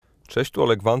Cześć, tu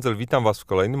Oleg Wandzel, witam Was w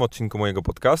kolejnym odcinku mojego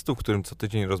podcastu, w którym co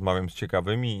tydzień rozmawiam z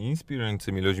ciekawymi i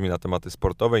inspirującymi ludźmi na tematy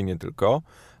sportowe i nie tylko.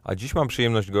 A dziś mam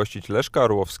przyjemność gościć Leszka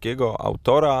Orłowskiego,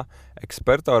 autora,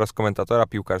 eksperta oraz komentatora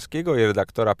piłkarskiego i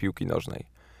redaktora piłki nożnej.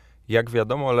 Jak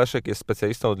wiadomo, Leszek jest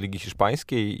specjalistą od Ligi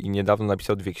Hiszpańskiej i niedawno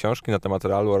napisał 2 książki na temat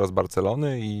Realu oraz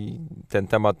Barcelony i ten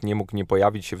temat nie mógł nie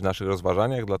pojawić się w naszych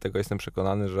rozważaniach, dlatego jestem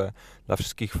przekonany, że dla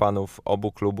wszystkich fanów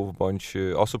obu klubów bądź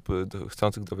osób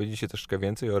chcących dowiedzieć się troszkę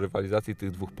więcej o rywalizacji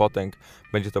tych dwóch potęg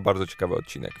będzie to bardzo ciekawy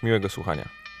odcinek. Miłego słuchania.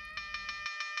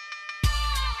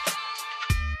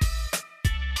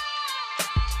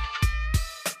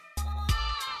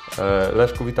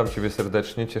 Leszku, witam Ciebie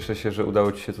serdecznie. Cieszę się, że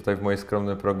udało Ci się tutaj w moje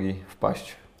skromne progi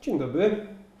wpaść. Dzień dobry.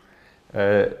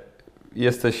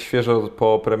 Jesteś świeżo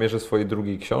po premierze swojej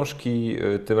drugiej książki,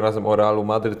 tym razem o Realu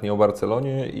Madryt, nie o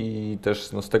Barcelonie i też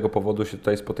z tego powodu się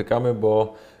tutaj spotykamy,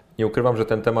 bo nie ukrywam, że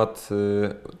ten temat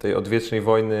tej odwiecznej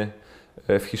wojny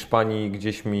w Hiszpanii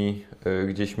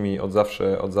gdzieś mi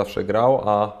od zawsze grał,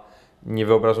 a nie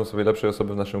wyobrażam sobie lepszej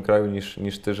osoby w naszym kraju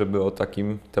niż Ty, żeby o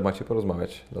takim temacie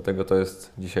porozmawiać. Dlatego to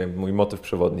jest dzisiaj mój motyw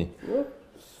przewodni. No,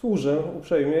 służę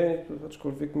uprzejmie,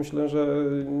 aczkolwiek myślę, że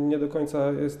nie do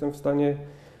końca jestem w stanie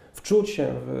wczuć się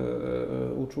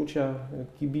w uczucia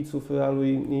kibiców Realu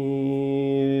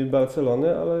i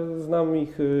Barcelony, ale znam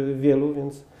ich wielu,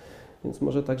 więc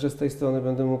może także z tej strony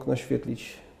będę mógł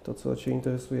naświetlić to, co Cię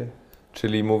interesuje.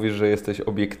 Czyli mówisz, że jesteś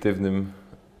obiektywnym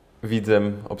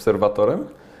widzem, obserwatorem?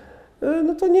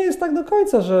 No to nie jest tak do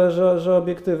końca, że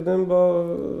obiektywnym, bo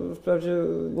wprawdzie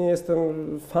nie jestem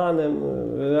fanem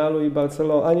Realu i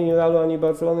Barcelony, ani Realu, ani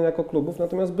Barcelony jako klubów,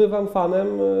 natomiast bywam fanem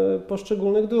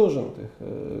poszczególnych drużyn tych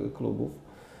klubów.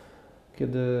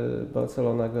 Kiedy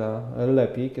Barcelona gra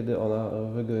lepiej, kiedy ona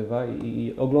wygrywa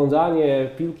i oglądanie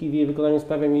piłki w jej wykonaniu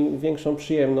sprawia mi większą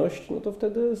przyjemność, no to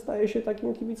wtedy staję się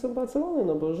takim kibicem Barcelony,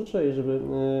 no bo życzę jej,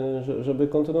 żeby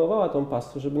kontynuowała tą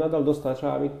pasję, żeby nadal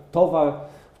dostarczała mi towar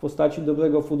w postaci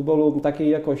dobrego futbolu takiej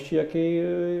jakości,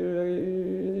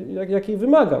 jakiej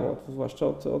wymagam, zwłaszcza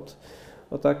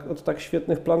od tak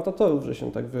świetnych plantatorów, że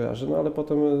się tak wyrażę. No ale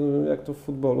potem, jak to w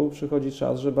futbolu, przychodzi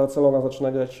czas, że Barcelona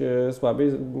zaczyna grać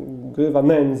słabiej, grywa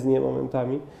nędznie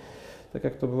momentami, tak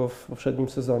jak to było w poprzednim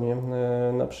sezonie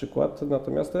na przykład.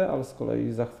 Natomiast Real z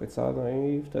kolei zachwyca, no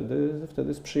i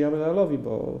wtedy sprzyjam Realowi,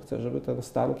 bo chcę, żeby ten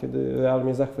stan, kiedy Real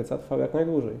mnie zachwyca, trwał jak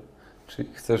najdłużej. Czyli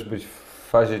chcesz być w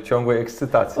fazie ciągłej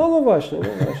ekscytacji? No właśnie,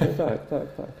 tak.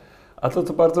 A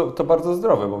to bardzo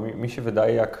zdrowe, bo mi się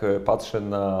wydaje, jak patrzę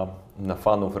na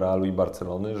fanów Realu i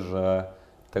Barcelony, że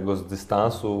tego z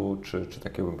dystansu, czy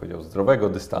takiego bym powiedział zdrowego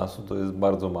dystansu, to jest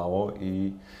bardzo mało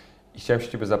i chciałem się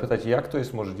Ciebie zapytać, jak to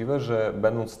jest możliwe, że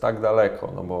będąc tak daleko,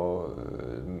 no bo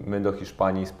my do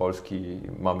Hiszpanii z Polski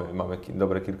mamy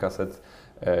dobre kilkaset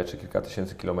czy kilka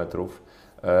tysięcy kilometrów,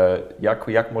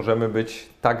 jak możemy być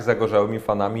tak zagorzałymi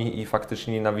fanami i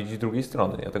faktycznie nienawidzić drugiej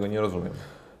strony? Ja tego nie rozumiem.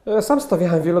 Sam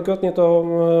stawiałem wielokrotnie to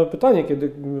pytanie,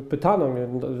 kiedy pytano mnie,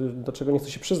 dlaczego nie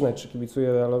chcę się przyznać, czy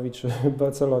kibicuję Realowi, czy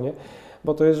Barcelonie,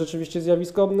 bo to jest rzeczywiście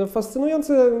zjawisko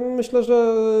fascynujące. Myślę,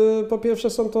 że po pierwsze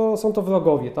są to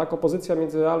wrogowie, tak? Opozycja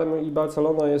między Realem i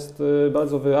Barceloną jest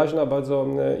bardzo wyraźna, bardzo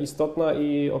istotna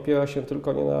i opiera się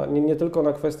nie tylko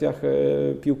na kwestiach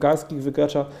piłkarskich,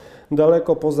 wykracza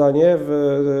daleko poza nie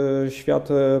w świat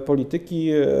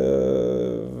polityki,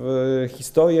 w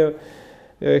historię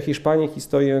Hiszpanii,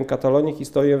 historię Katalonii,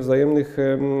 historię wzajemnych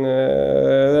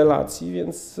relacji,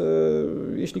 więc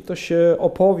jeśli ktoś się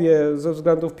opowie ze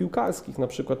względów piłkarskich, na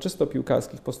przykład czysto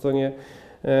piłkarskich po stronie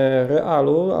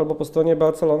Realu albo po stronie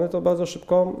Barcelony, to bardzo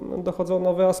szybko dochodzą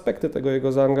nowe aspekty tego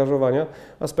jego zaangażowania,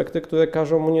 aspekty, które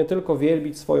każą mu nie tylko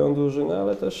wielbić swoją drużynę,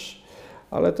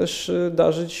 ale też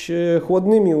darzyć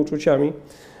chłodnymi uczuciami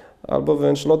albo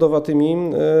wręcz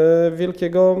lodowatymi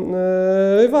wielkiego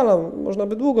rywala. Można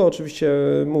by długo oczywiście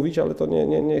mówić, ale to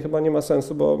chyba nie ma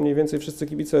sensu, bo mniej więcej wszyscy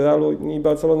kibice Realu i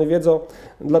Barcelony wiedzą,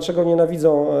 dlaczego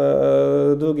nienawidzą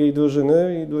drugiej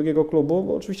drużyny i drugiego klubu,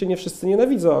 bo oczywiście nie wszyscy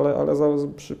nienawidzą, ale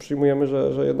przyjmujemy,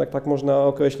 że jednak tak można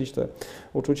określić te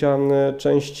uczucia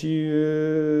części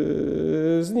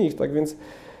z nich, tak więc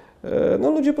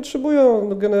no, ludzie potrzebują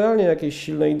generalnie jakiejś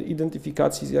silnej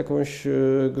identyfikacji z jakąś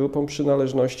grupą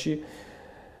przynależności,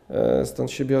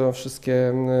 stąd się biorą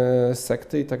wszystkie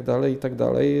sekty i tak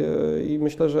dalej. I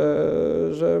myślę,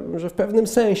 że w pewnym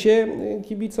sensie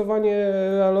kibicowanie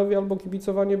Realowi albo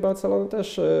kibicowanie Barcelony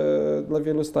też dla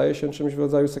wielu staje się czymś w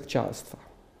rodzaju sekciarstwa.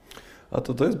 A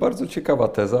to jest bardzo ciekawa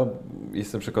teza.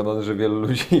 Jestem przekonany, że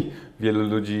wielu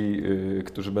ludzi,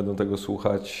 którzy będą tego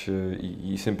słuchać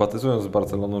i sympatyzują z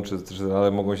Barceloną czy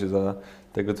ale mogą się za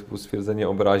tego typu stwierdzenie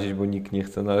obrazić, bo nikt nie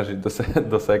chce należeć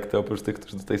do sekty, oprócz tych,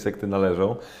 którzy do tej sekty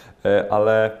należą.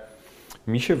 Ale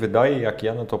mi się wydaje, jak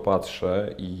ja na to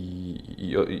patrzę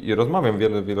i rozmawiam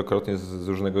wielokrotnie z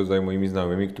różnego rodzaju moimi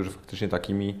znajomymi, którzy faktycznie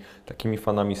takimi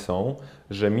fanami są,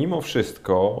 że mimo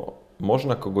wszystko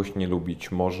można kogoś nie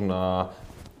lubić, można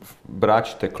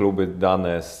brać te kluby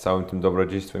dane z całym tym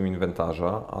dobrodziejstwem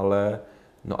inwentarza,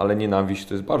 ale nienawiść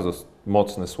to jest bardzo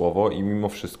mocne słowo i mimo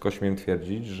wszystko śmiem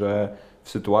twierdzić, że w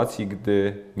sytuacji,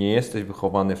 gdy nie jesteś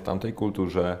wychowany w tamtej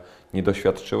kulturze, nie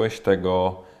doświadczyłeś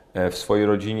tego w swojej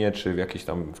rodzinie czy w jakichś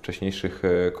tam wcześniejszych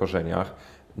korzeniach,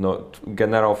 no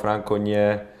generał Franco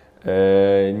nie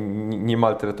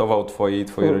maltretował twojej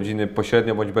rodziny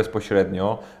pośrednio bądź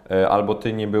bezpośrednio, albo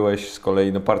ty nie byłeś z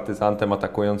kolei partyzantem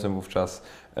atakującym wówczas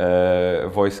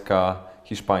wojska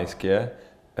hiszpańskie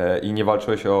i nie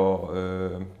walczyłeś o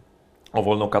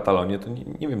wolną Katalonię, to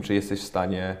nie wiem, czy jesteś w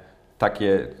stanie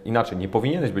inaczej, nie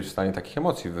powinieneś być w stanie takich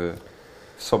emocji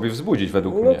w sobie wzbudzić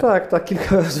według mnie. No tak,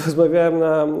 kilka razy rozmawiałem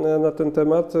na ten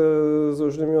temat z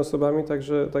różnymi osobami,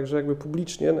 także jakby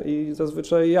publicznie i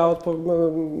zazwyczaj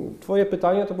twoje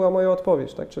pytanie to była moja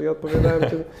odpowiedź, tak? Czyli ja odpowiadałem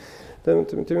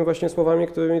tymi właśnie słowami,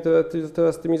 którymi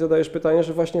teraz ty mi zadajesz pytanie,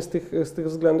 że właśnie z tych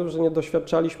względów, że nie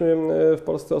doświadczaliśmy w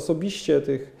Polsce osobiście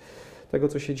tego,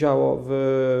 co się działo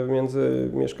między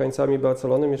mieszkańcami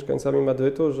Barcelony, mieszkańcami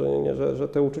Madrytu, że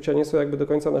te uczucia nie są jakby do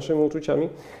końca naszymi uczuciami,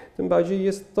 tym bardziej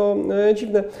jest to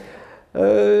dziwne.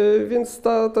 Więc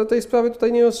tej sprawy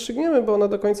tutaj nie rozstrzygniemy, bo ona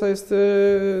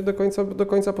do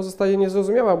końca pozostaje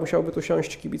niezrozumiała. Musiałby tu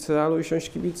siąść kibic Realu i siąść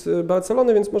kibic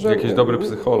Barcelony, więc może... Jakiś dobry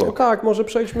psycholog. Tak, może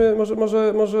przejdźmy,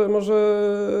 może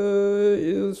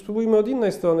spróbujmy od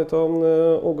innej strony to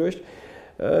ugryźć.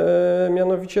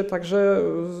 Mianowicie także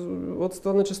od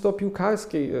strony czysto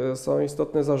piłkarskiej są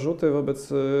istotne zarzuty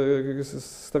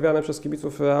stawiane przez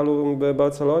kibiców Realu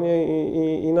Barcelonie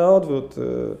i na odwrót.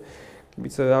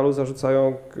 Kibice Realu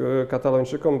zarzucają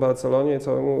Katalończykom, Barcelonie i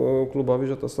całemu klubowi,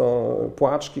 że to są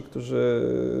płaczki, którzy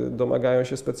domagają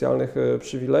się specjalnych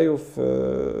przywilejów.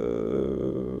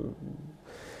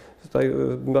 Tutaj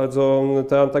bardzo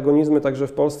te antagonizmy także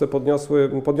w Polsce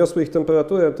podniosły ich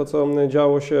temperaturę,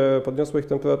 podniosło ich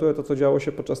temperaturę to, co działo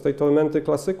się podczas tej tormenty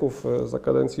klasyków za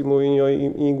kadencji Mourinho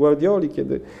i Guardioli,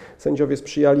 kiedy sędziowie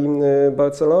sprzyjali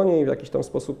Barcelonie i w jakiś tam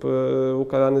sposób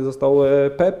ukarany został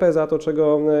Pepe za to,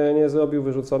 czego nie zrobił,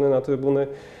 wyrzucony na trybuny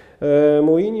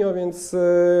Mourinho, więc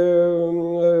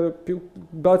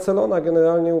Barcelona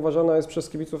generalnie uważana jest przez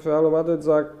kibiców Realu Madryt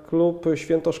za klub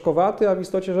świętoszkowaty, a w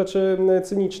istocie rzeczy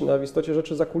cyniczny, a w istocie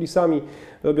rzeczy za kulisami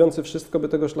robiący wszystko, by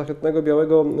tego szlachetnego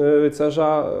białego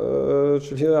rycerza,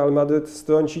 czyli Real Madryt,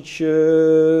 strącić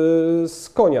z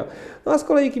konia. No a z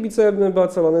kolei kibice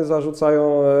Barcelony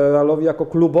zarzucają Realowi jako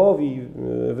klubowi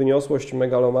wyniosłość,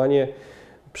 megalomanię,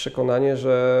 przekonanie,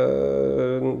 że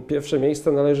pierwsze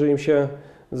miejsce należy im się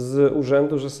z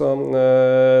urzędu, że są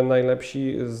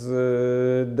najlepsi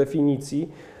z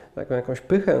definicji, taką jakąś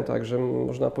pychę także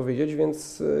można powiedzieć,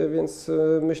 więc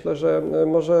myślę, że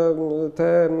może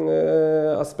te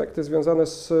aspekty związane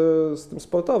z tym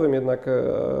sportowym jednak,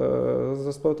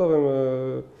 ze sportowym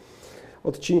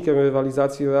odcinkiem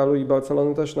rywalizacji Realu i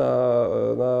Barcelony też na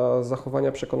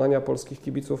zachowania, przekonania polskich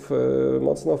kibiców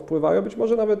mocno wpływają, być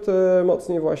może nawet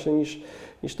mocniej właśnie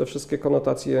niż te wszystkie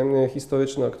konotacje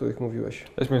historyczne, o których mówiłeś.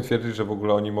 Ja śmiem twierdzić, że w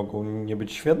ogóle oni mogą nie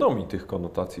być świadomi tych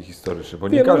konotacji historycznych, bo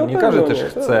nie każdy też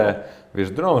chce,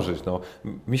 drążyć. No,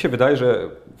 mi się wydaje, że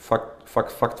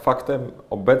faktem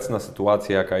obecna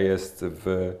sytuacja, jaka jest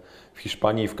w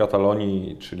Hiszpanii i w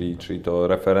Katalonii, czyli to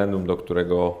referendum, do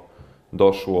którego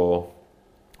doszło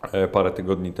parę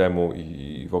tygodni temu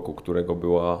i wokół którego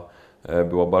była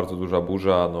bardzo duża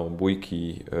burza,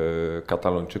 bójki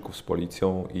Katalończyków z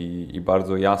policją i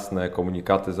bardzo jasne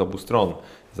komunikaty z obu stron,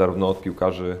 zarówno od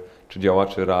piłkarzy czy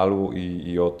działaczy Realu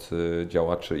i od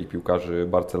działaczy i piłkarzy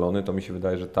Barcelony, to mi się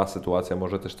wydaje, że ta sytuacja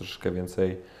może też troszeczkę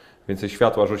więcej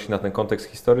światła rzucić na ten kontekst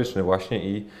historyczny właśnie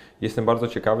i jestem bardzo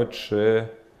ciekawy,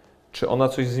 czy ona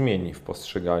coś zmieni w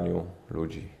postrzeganiu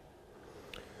ludzi.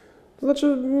 To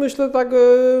znaczy, myślę tak,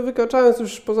 wykraczając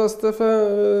już poza strefę,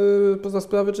 poza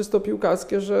sprawy czysto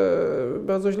piłkarskie, że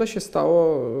bardzo źle się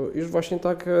stało, iż właśnie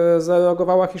tak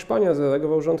zareagowała Hiszpania,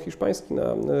 zareagował rząd hiszpański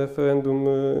na referendum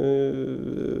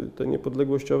te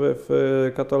niepodległościowe w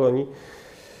Katalonii.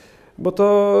 Bo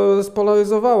to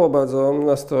spolaryzowało bardzo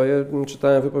nastroje.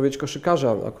 Czytałem wypowiedź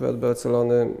koszykarza akurat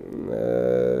Barcelony,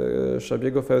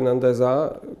 Xabiego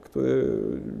Fernandeza, który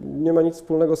nie ma nic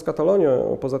wspólnego z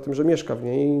Katalonią, poza tym, że mieszka w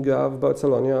niej i gra w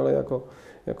Barcelonie, ale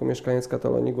jako mieszkaniec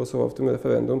Katalonii głosował w tym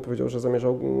referendum. Powiedział, że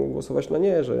zamierzał głosować na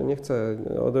nie, że nie chce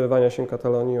oderwania się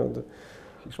Katalonii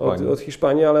od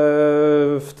Hiszpanii, ale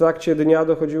w trakcie dnia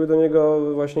dochodziły do niego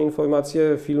właśnie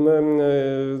informacje, filmy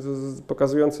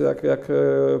pokazujące, jak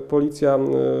policja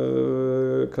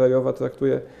krajowa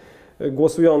traktuje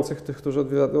głosujących, tych, którzy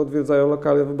odwiedzają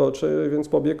lokale wyborcze, więc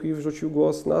pobiegł i wrzucił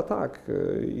głos na tak.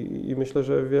 I myślę,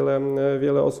 że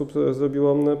wiele osób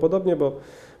zrobiło podobnie, bo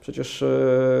przecież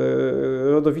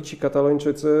rodowici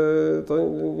Katalończycy to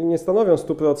nie stanowią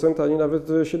 100%, ani nawet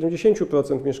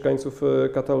 70% mieszkańców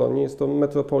Katalonii. Jest to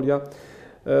metropolia,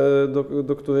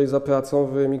 do której za pracą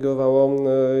wyemigrowało,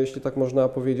 jeśli tak można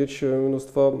powiedzieć,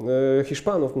 mnóstwo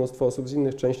Hiszpanów, mnóstwo osób z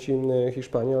innych części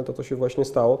Hiszpanii, ale to się właśnie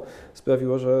stało.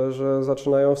 Sprawiło, że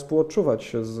zaczynają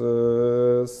współodczuwać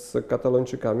z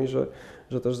Katalończykami,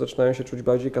 że też zaczynają się czuć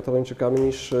bardziej Katalończykami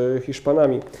niż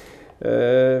Hiszpanami.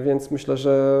 Więc myślę,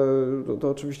 że to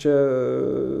oczywiście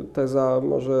teza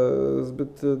może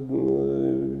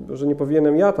że nie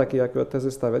powinienem ja takiej akurat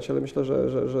tezy stawiać, ale myślę,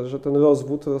 że ten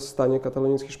rozstanie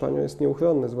Katalonii z Hiszpanią jest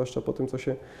nieuchronny, zwłaszcza po tym,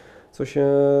 co się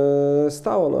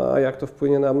stało. No, a jak to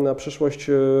wpłynie na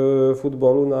przyszłość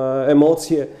futbolu, na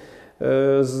emocje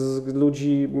z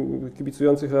ludzi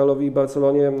kibicujących Realowi i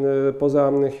Barcelonie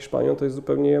poza Hiszpanią, to jest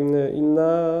zupełnie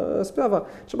inna sprawa.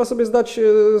 Trzeba sobie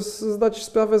zdać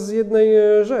sprawę z jednej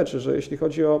rzeczy, że jeśli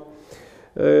chodzi o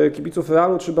kibiców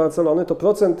Realu czy Barcelony, to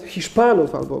procent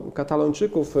Hiszpanów albo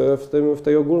Katalończyków w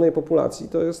tej ogólnej populacji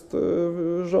to jest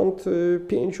rząd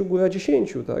 5, góra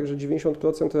 10, tak? Że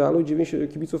 90% Realu i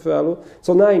kibiców Realu,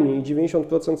 co najmniej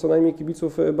 90% co najmniej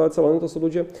kibiców Barcelony to są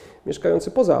ludzie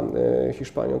mieszkający poza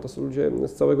Hiszpanią, to są ludzie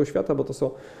z całego świata,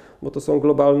 bo to są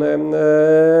globalne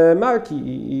marki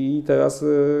i teraz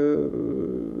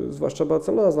zwłaszcza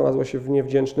Barcelona znalazła się w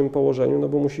niewdzięcznym położeniu, no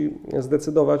bo musi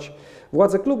zdecydować,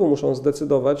 władze klubu muszą zdecydować,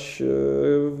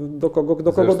 do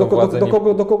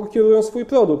kogo kierują swój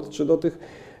produkt, czy do tych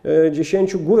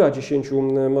 10, góra 10,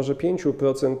 może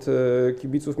 5%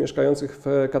 kibiców mieszkających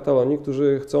w Katalonii,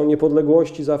 którzy chcą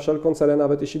niepodległości za wszelką cenę,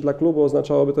 nawet jeśli dla klubu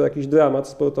oznaczałoby to jakiś dramat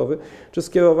sportowy, czy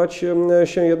skierować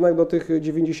się jednak do tych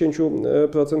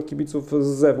 90% kibiców z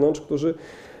zewnątrz,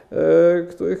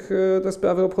 których te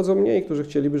sprawy obchodzą mniej, którzy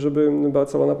chcieliby, żeby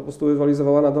Barcelona po prostu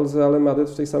rywalizowała nadal z Realem Madryt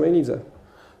w tej samej lidze.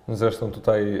 No zresztą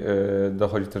tutaj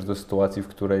dochodzi też do sytuacji, w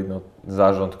której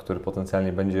zarząd, który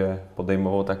potencjalnie będzie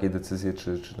podejmował takie decyzje,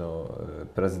 czy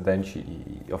prezydenci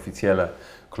i oficjele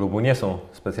klubu nie są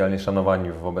specjalnie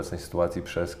szanowani w obecnej sytuacji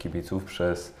przez kibiców,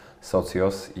 przez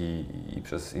socios i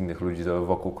przez innych ludzi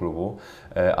wokół klubu,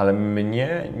 ale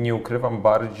mnie, nie ukrywam,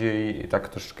 bardziej, tak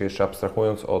troszeczkę jeszcze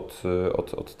abstrahując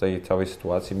od tej całej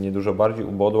sytuacji, mnie dużo bardziej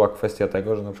ubodła kwestia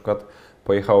tego, że na przykład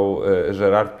pojechał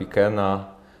Gerard Piqué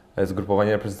na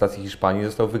zgrupowanie reprezentacji Hiszpanii,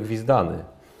 został wygwizdany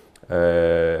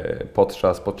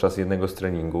podczas jednego z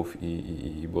treningów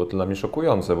i było to dla mnie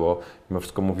szokujące, bo mimo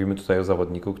wszystko mówimy tutaj o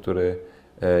zawodniku, który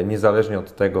niezależnie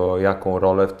od tego, jaką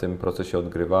rolę w tym procesie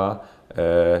odgrywa,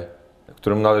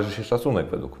 którym należy się szacunek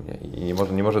według mnie i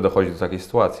nie może dochodzić do takiej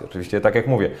sytuacji. Oczywiście, tak jak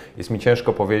mówię, jest mi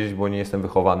ciężko powiedzieć, bo nie jestem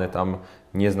wychowany tam,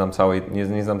 nie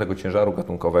znam tego ciężaru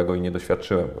gatunkowego i nie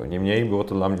doświadczyłem go. Niemniej było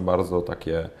to dla mnie bardzo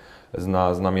takie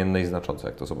znamienne i znaczące,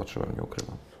 jak to zobaczyłem, nie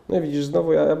ukrywam. No i widzisz,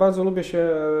 znowu ja bardzo lubię się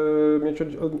mieć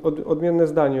odmienne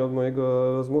zdanie od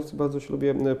mojego rozmówcy, bardzo się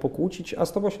lubię pokłócić, a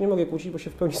z Tobą się nie mogę kłócić, bo się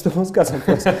w pełni z Tobą zgadzam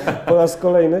po raz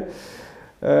kolejny.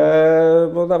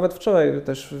 Bo nawet wczoraj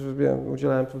też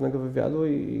udzielałem pewnego wywiadu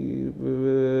i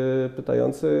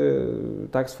pytający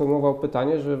tak sformułował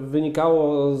pytanie, że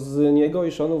wynikało z niego,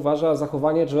 iż on uważa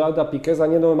zachowanie Gerarda Piqué za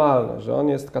nienormalne, że on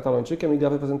jest Katalończykiem i gra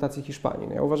w reprezentacji Hiszpanii.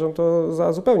 Ja uważam to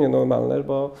za zupełnie normalne,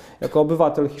 bo jako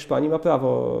obywatel Hiszpanii ma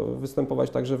prawo występować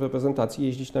także w reprezentacji,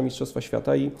 jeździć na Mistrzostwa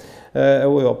Świata i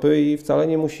Europy i wcale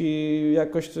nie musi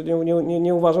jakoś,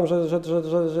 nie uważam,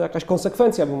 że jakaś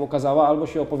konsekwencja by mu kazała albo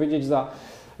się opowiedzieć za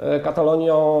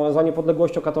Katalonią, za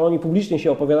niepodległością Katalonii, publicznie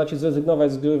się opowiadać i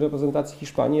zrezygnować z gry w reprezentacji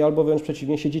Hiszpanii, albo wręcz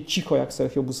przeciwnie, siedzieć cicho jak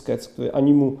Sergio Busquets, który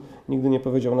ani mu nigdy nie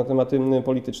powiedział na tematy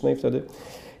polityczne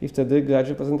i wtedy grać w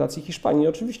reprezentacji Hiszpanii.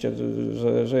 Oczywiście,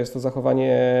 że jest to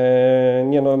zachowanie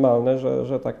nienormalne,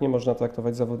 że tak nie można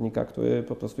traktować zawodnika, który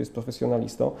po prostu jest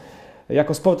profesjonalistą.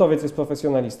 Jako sportowiec jest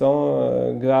profesjonalistą,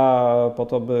 gra po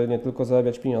to, by nie tylko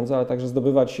zarabiać pieniądze, ale także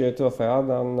zdobywać trofea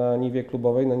na niwie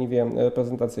klubowej, na niwie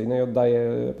reprezentacyjnej.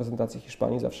 Oddaje reprezentacji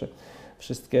Hiszpanii zawsze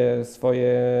wszystkie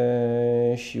swoje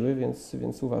siły,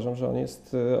 więc uważam, że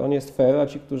on jest fair, a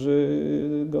ci, którzy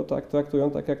go tak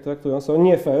traktują, tak jak traktują, są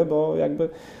nie fair, bo jakby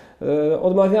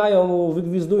odmawiają mu,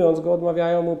 wygwizdując go,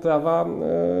 odmawiają mu prawa,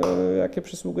 jakie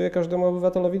przysługuje każdemu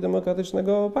obywatelowi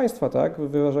demokratycznego państwa, tak?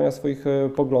 Wyrażania swoich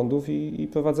poglądów i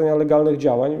prowadzenia legalnych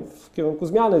działań w kierunku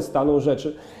zmiany stanu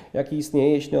rzeczy, jaki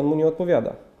istnieje, jeśli on mu nie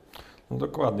odpowiada. No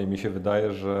dokładnie, mi się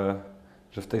wydaje, że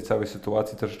w tej całej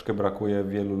sytuacji troszeczkę brakuje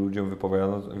wielu ludziom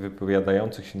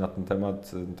wypowiadających się na ten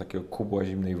temat takiego kubła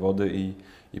zimnej wody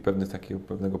i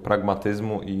pewnego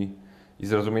pragmatyzmu i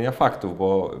zrozumienia faktów,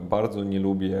 bo bardzo nie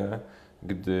lubię,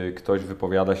 gdy ktoś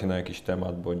wypowiada się na jakiś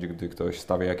temat, bądź gdy ktoś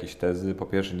stawia jakieś tezy, po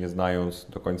pierwsze nie znając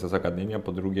do końca zagadnienia,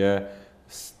 po drugie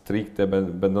stricte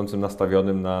będącym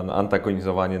nastawionym na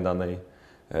antagonizowanie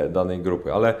danej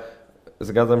grupy. Ale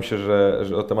zgadzam się, że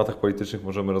o tematach politycznych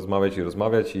możemy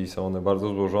rozmawiać i są one bardzo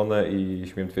złożone i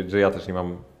śmiem twierdzić, że ja też nie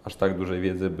mam aż tak dużej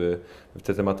wiedzy, by w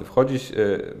te tematy wchodzić.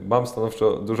 Mam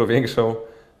stanowczo dużo większą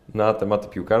na tematy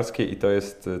piłkarskie i to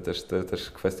jest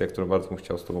też kwestia, którą bardzo bym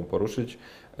chciał z Tobą poruszyć.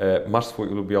 Masz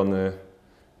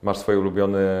swoje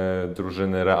ulubione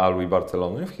drużyny Realu i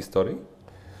Barcelony w historii?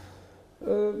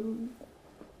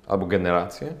 Albo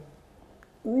generacje?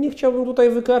 Nie chciałbym tutaj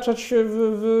wykraczać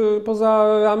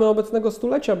poza ramy obecnego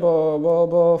stulecia,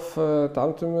 bo w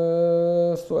tamtym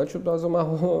stuleciu bardzo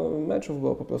mało meczów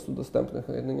było po prostu dostępnych,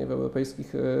 jedynie w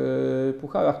europejskich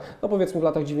pucharach. No powiedzmy w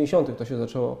latach 90.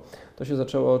 to się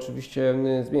zaczęło oczywiście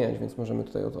zmieniać, więc możemy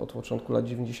tutaj od początku lat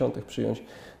 90. przyjąć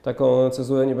taką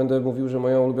cezurę. Nie będę mówił, że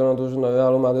moją ulubioną drużyną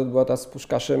Realu Madryt była ta z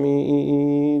Puszkaszem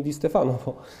i Di Stefano,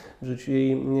 bo w życiu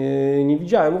jej nie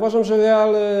widziałem. Uważam, że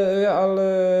Real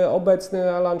obecny,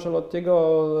 Real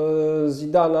Ancelottiego,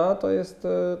 Zidana to jest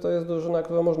drużyna,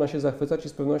 którą można się zachwycać i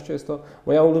z pewnością jest to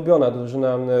moja ulubiona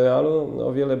drużyna Realu.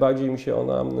 O wiele bardziej mi się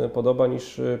ona podoba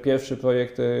niż pierwszy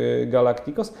projekt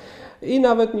Galacticos i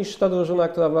nawet niż ta drużyna,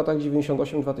 która w latach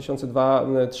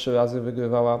 98-2002 3 razy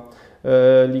wygrywała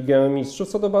Ligę Mistrzów.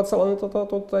 Co do Barcelony, to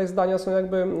tutaj zdania są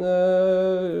jakby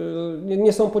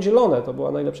nie są podzielone. To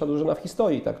była najlepsza drużyna w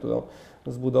historii, ta, którą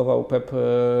zbudował Pep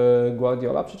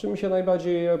Guardiola. Przy czym mi się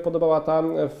najbardziej podobała ta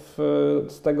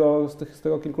z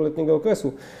tego kilkuletniego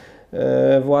okresu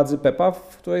władzy Pepa,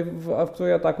 w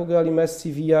której ataku grali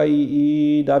Messi, Villa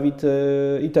i Dawid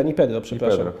i Pedro,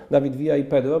 przepraszam. Dawid, Villa i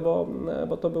Pedro,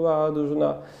 bo to była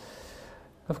drużyna,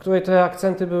 w której te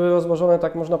akcenty były rozłożone,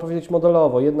 tak można powiedzieć,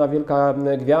 modelowo. Jedna wielka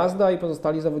gwiazda i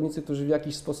pozostali zawodnicy, którzy w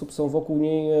jakiś sposób są wokół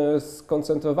niej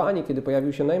skoncentrowani. Kiedy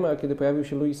pojawił się Neymar, kiedy pojawił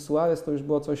się Luis Suarez, to już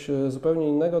było coś zupełnie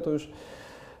innego,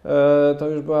 to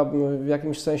już była w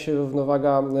jakimś sensie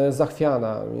równowaga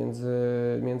zachwiana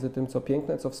między tym, co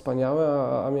piękne, co wspaniałe,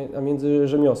 a między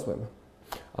rzemiosłem.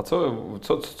 A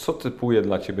co typuje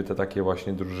dla Ciebie te takie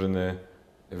właśnie drużyny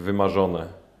wymarzone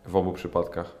w obu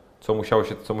przypadkach?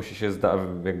 Co musi się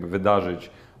jakby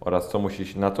wydarzyć oraz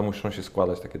na co muszą się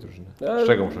składać takie drużyny? Z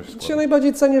czego muszą się składać? Ja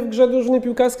najbardziej cenię w grze drużyny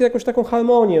piłkarskiej jakąś taką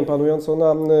harmonię panującą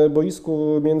na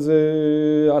boisku między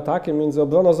atakiem, między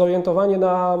obroną, zorientowanie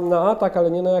na atak,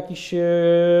 ale nie na jakiś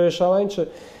szaleńczy.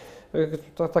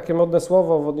 Takie modne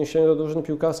słowo w odniesieniu do drużyn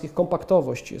piłkarskich,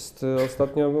 kompaktowość jest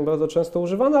ostatnio bardzo często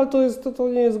używane, ale to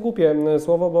nie jest głupie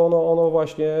słowo, bo ono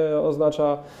właśnie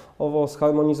oznacza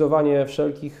zharmonizowanie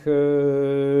wszelkich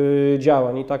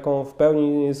działań i taką w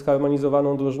pełni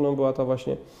zharmonizowaną drużyną była to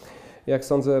właśnie, jak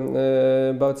sądzę,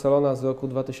 Barcelona z roku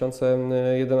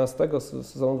 2011, z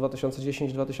sezonu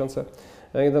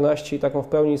 2010-2011 i taką w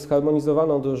pełni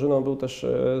zharmonizowaną drużyną był też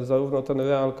zarówno ten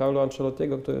Real Carlo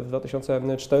Ancelottiego, który w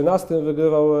 2014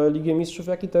 wygrywał Ligę Mistrzów,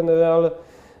 jak i ten Real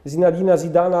Zinedina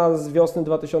Zidana z wiosny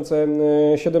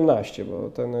 2017, bo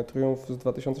ten triumf z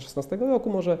 2016 roku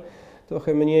może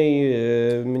trochę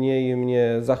mniej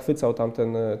mnie zachwycał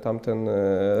tamten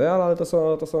Real, ale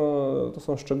to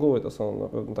są szczegóły, to są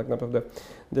tak naprawdę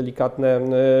delikatne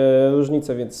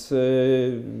różnice, więc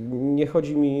nie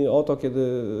chodzi mi o to,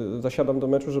 kiedy zasiadam do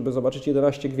meczu, żeby zobaczyć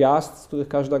 11 gwiazd, z których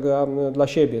każda gra dla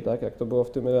siebie, tak jak to było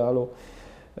w tym Realu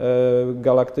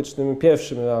galaktycznym,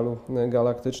 pierwszym Realu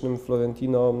galaktycznym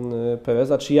Florentino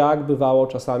Pereza, czy jak bywało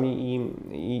czasami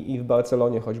i w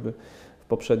Barcelonie choćby w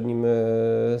poprzednim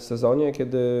sezonie,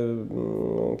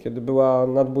 kiedy była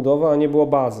nadbudowa, a nie było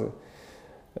bazy.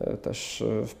 Też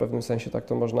w pewnym sensie tak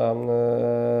to można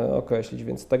określić,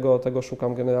 więc tego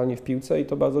szukam generalnie w piłce i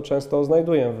to bardzo często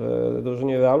znajduję w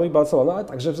drużynie Realu i Barcelony, ale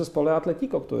także w zespole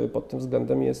Atletico, który pod tym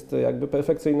względem jest jakby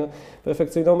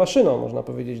perfekcyjną maszyną, można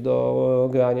powiedzieć, do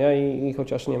grania i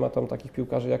chociaż nie ma tam takich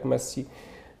piłkarzy jak Messi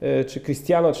czy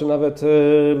Cristiano, czy nawet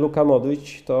Luka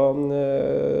Modric, to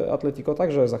Atletico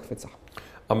także zachwyca.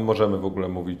 A my możemy w ogóle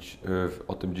mówić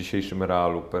o tym dzisiejszym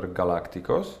Realu per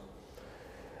Galacticos?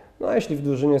 No, jeśli w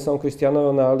drużynie są Cristiano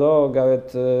Ronaldo,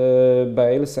 Gareth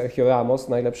Bale, Sergio Ramos,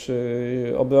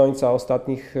 najlepszy obrońca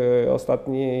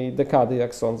ostatniej dekady,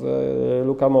 jak sądzę,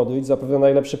 Luka Modric, zapewne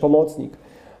najlepszy pomocnik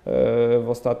w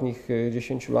ostatnich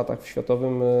 10 latach w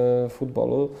światowym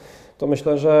futbolu, to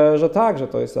myślę, że tak, że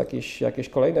to jest jakieś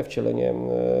kolejne wcielenie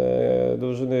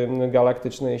drużyny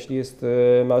galaktycznej, jeśli jest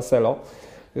Marcelo.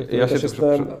 Ja się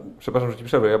przepraszam, że Ci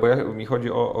przerwę, bo mi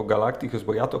chodzi o Galacticos,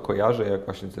 bo ja to kojarzę jak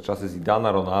właśnie te czasy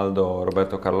Zidana, Ronaldo,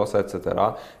 Roberto Carlosa, etc.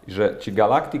 I że ci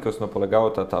Galacticos, no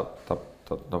polegało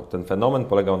ten fenomen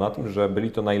polegał na tym, że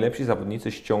byli to najlepsi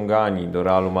zawodnicy ściągani do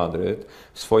Realu Madryt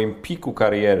w swoim piku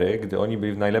kariery, gdy oni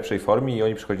byli w najlepszej formie i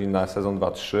oni przychodzili na sezon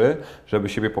 2-3, żeby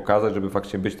siebie pokazać, żeby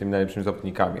faktycznie być tymi najlepszymi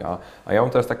zawodnikami. A ja mam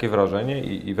teraz takie wrażenie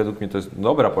i według mnie to jest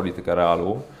dobra polityka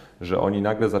Realu, że oni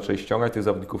nagle zaczęli ściągać tych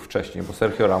zawodników wcześniej, bo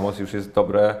Sergio Ramos już jest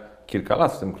dobre kilka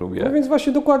lat w tym klubie. No więc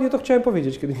właśnie dokładnie to chciałem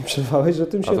powiedzieć, kiedy mi przerwałeś, że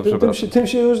tym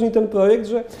się różni ten projekt,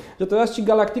 że teraz ci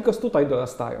Galacticos tutaj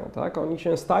dorastają, tak? Oni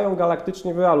się stają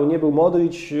galaktycznie w Realu. Nie był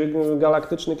Modric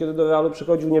galaktyczny, kiedy do Realu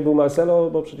przychodził, nie był Marcelo,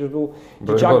 bo przecież był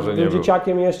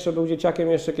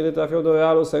dzieciakiem jeszcze, kiedy trafiał do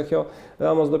Realu. Sergio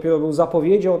Ramos dopiero był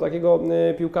zapowiedzią takiego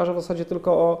piłkarza w zasadzie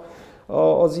tylko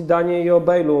o Zidanie i o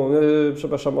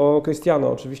Bale'u, o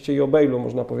Cristiano oczywiście i o Bale'u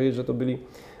można powiedzieć, że to byli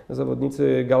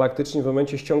zawodnicy galaktyczni w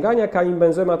momencie ściągania. Karim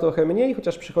Benzema trochę mniej,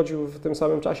 chociaż przychodził w tym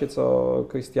samym czasie co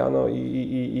Cristiano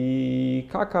i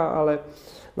Kaka,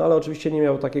 ale oczywiście nie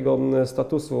miał takiego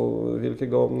statusu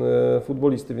wielkiego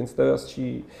futbolisty, więc teraz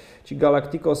ci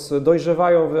Galacticos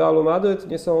dojrzewają w Realu Madryt,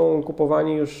 nie są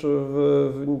kupowani już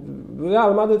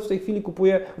Real Madryt w tej chwili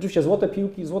kupuje, oczywiście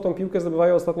złotą piłkę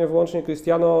zdobywają ostatnio wyłącznie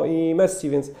Cristiano i Messi,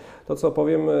 więc to co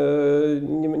powiem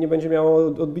nie będzie miało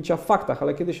odbicia w faktach,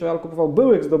 ale kiedyś Real kupował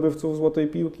byłych zdobywców złotej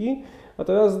piłki, a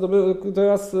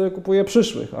teraz kupuje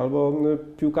przyszłych albo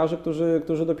piłkarzy,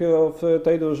 którzy dopiero w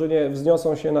tej drużynie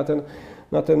wzniosą się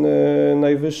na ten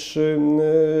najwyższy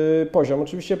poziom.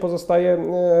 Oczywiście pozostaje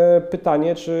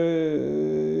pytanie,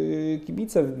 czy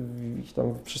kibice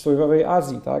w przysłowiowej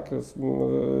Azji, tak,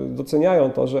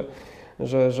 doceniają to,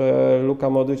 że Luka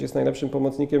Modric jest najlepszym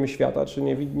pomocnikiem świata, czy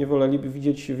nie woleliby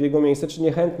widzieć w jego miejsce, czy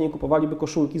niechętniej kupowaliby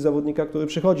koszulki zawodnika, który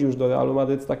przychodzi już do Realu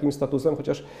Madryt z takim statusem,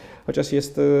 chociaż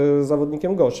jest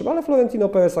zawodnikiem gorszym. Ale Florentino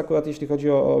Perez akurat jeśli chodzi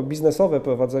o biznesowe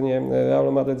prowadzenie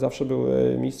Realu Madryt zawsze był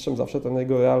mistrzem, zawsze ten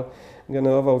jego Real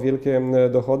generował wielkie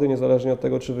dochody, niezależnie od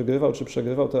tego, czy wygrywał, czy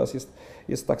przegrywał. Teraz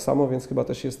jest tak samo, więc chyba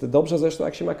też jest dobrze. Zresztą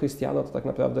jak się ma Cristiano, to tak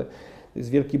naprawdę jest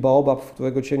wielki baobab, w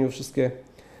którego cieniu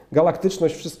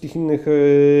galaktyczność wszystkich innych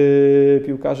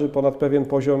piłkarzy ponad pewien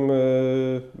poziom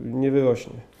nie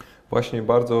wyrośnie. Właśnie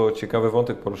bardzo ciekawy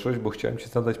wątek poruszyłeś, bo chciałem Ci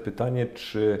zadać pytanie,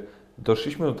 czy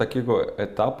doszliśmy do takiego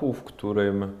etapu, w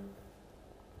którym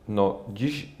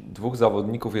dziś dwóch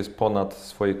zawodników jest ponad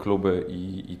swoje kluby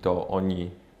i to oni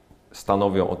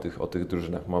stanowią o tych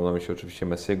drużynach. Mam na myśli oczywiście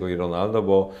Messiego i Ronaldo,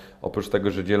 bo oprócz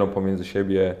tego, że dzielą pomiędzy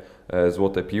siebie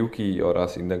złote piłki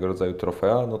oraz innego rodzaju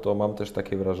trofea, no to mam też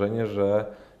takie wrażenie, że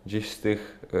gdzieś z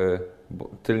tych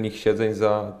tylnych siedzeń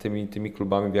za tymi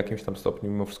klubami w jakimś tam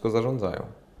stopniu mimo wszystko zarządzają.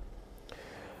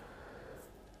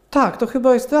 Tak, to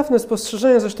chyba jest trafne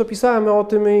spostrzeżenie, zresztą pisałem o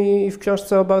tym i w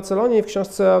książce o Barcelonie, i w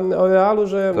książce o Realu,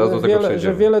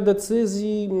 że wiele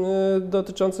decyzji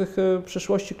dotyczących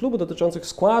przyszłości klubu, dotyczących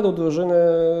składu drużyny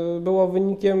było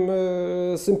wynikiem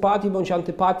sympatii bądź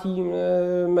antypatii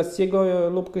Messiego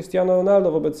lub Cristiano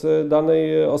Ronaldo wobec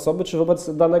danej osoby, czy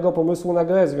wobec danego pomysłu na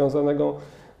grę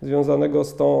związanego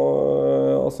z tą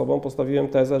osobą. Postawiłem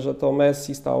tezę, że to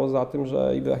Messi stało za tym,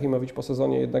 że Ibrahimowicz po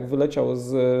sezonie jednak wyleciał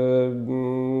z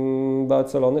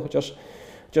Barcelony,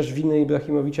 chociaż winy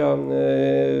Ibrahimowicza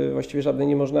właściwie żadnej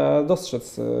nie można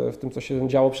dostrzec w tym, co się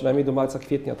działo przynajmniej do marca,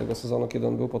 kwietnia tego sezonu, kiedy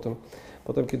on był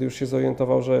potem kiedy już się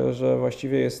zorientował, że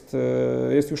właściwie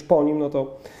jest już po nim,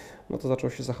 no to zaczął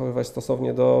się zachowywać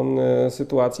stosownie do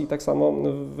sytuacji. Tak samo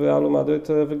w Realu Madryt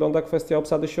wygląda kwestia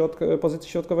obsady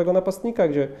pozycji środkowego napastnika,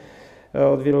 gdzie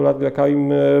od wielu lat gra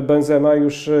Karim Benzema,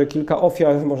 już kilka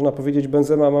ofiar, można powiedzieć,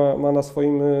 Benzema ma na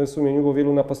swoim sumieniu, bo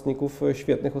wielu napastników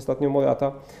świetnych, ostatnio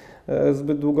Morata,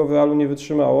 zbyt długo w Realu nie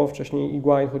wytrzymało. Wcześniej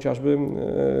Higuaín chociażby,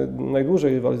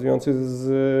 najdłużej rywalizujący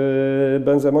z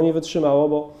Benzemą, nie wytrzymało,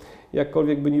 bo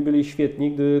jakkolwiek by nie byli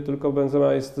świetni, gdy tylko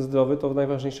Benzema jest zdrowy, to w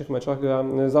najważniejszych meczach gra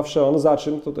zawsze on. Za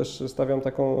czym? Tu też stawiam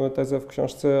taką tezę w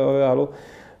książce o Realu.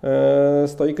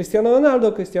 stoi Cristiano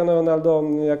Ronaldo. Cristiano Ronaldo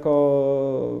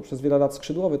przez wiele lat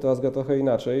skrzydłowy, teraz gra trochę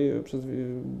inaczej.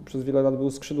 Przez wiele lat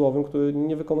był skrzydłowym, który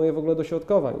nie wykonuje w ogóle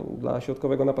dośrodkowań. Dla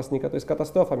środkowego napastnika to jest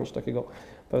katastrofa mieć takiego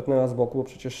partnera z boku, bo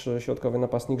przecież środkowy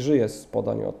napastnik żyje z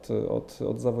podań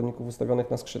od zawodników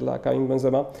ustawionych na skrzydle, a Karim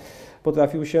Benzema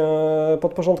potrafił się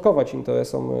podporządkować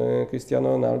interesom Cristiano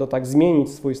Ronaldo, tak zmienić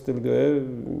swój styl gry,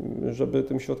 żeby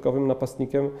tym środkowym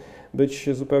napastnikiem być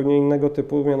zupełnie innego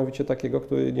typu, mianowicie takiego,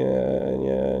 który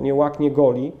nie łaknie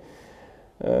goli,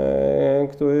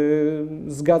 który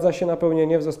zgadza się na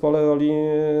pełnienie w zespole roli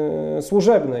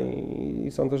służebnej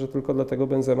i sądzę, że tylko dlatego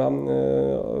Benzema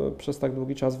przez tak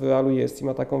długi czas w Realu jest i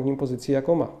ma taką w nim pozycję,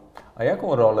 jaką ma. A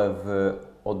jaką rolę w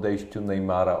odejściu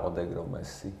Neymara odegrał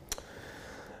Messi?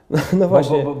 No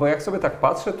właśnie. Bo jak sobie tak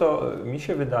patrzę, to mi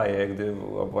się wydaje, gdy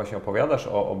właśnie opowiadasz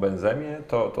o Benzemie,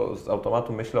 to z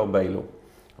automatu myślę o Bale'u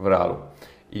w Realu.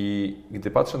 I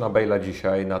gdy patrzę na Bale'a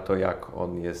dzisiaj, na to jak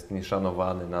on jest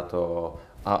nieszanowany, na to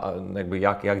jakby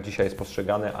jak dzisiaj jest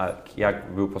postrzegany, a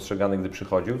jak był postrzegany, gdy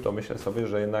przychodził, to myślę sobie,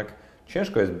 że jednak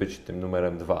ciężko jest być tym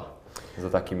numerem 2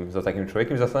 za takim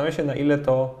człowiekiem. Zastanawiam się, na ile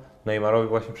to Neymarowi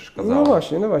właśnie przeszkadzało.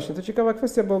 No właśnie, to ciekawa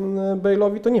kwestia, bo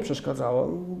Bale'owi to nie przeszkadzało.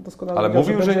 Doskonale ale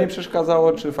mówił, że nie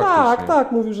przeszkadzało, czy faktycznie?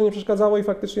 Tak, mówił, że nie przeszkadzało i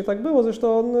faktycznie tak było.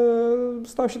 Zresztą on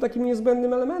stał się takim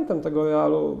niezbędnym elementem tego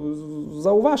Realu.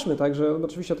 Zauważmy, tak, że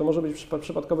oczywiście to może być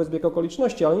przypadkowy zbieg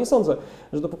okoliczności, ale nie sądzę,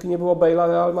 że dopóki nie było Bale'a,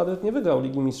 Real Madryt nie wygrał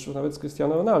Ligi Mistrzów, nawet z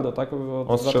Cristiano Ronaldo. Tak?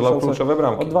 On strzelał kluczowe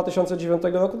bramki. Od 2009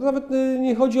 roku to nawet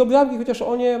nie chodzi o bramki, chociaż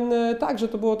o nie tak, że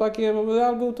to było takie,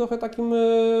 Real był trochę takim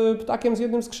ptakiem z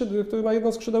jednym skrzydłem, który ma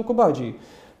jedno skrzydełko bardziej.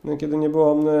 Kiedy nie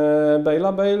było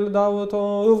Bale'a, Bale dał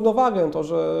tą równowagę, to,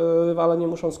 że rywale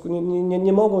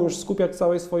nie mogą już skupiać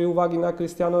całej swojej uwagi na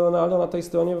Cristiano Ronaldo, na tej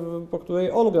stronie, po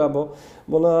której on gra,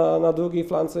 bo na drugiej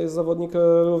flance jest zawodnik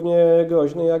równie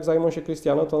groźny, jak zajmą się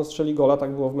Cristiano, to on strzeli gola,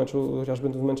 tak było w meczu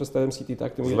chociażby z Manchesterem City.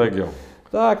 Tak, z Legią.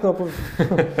 Tak, no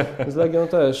z Legią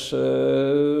też,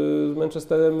 z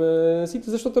Manchesterem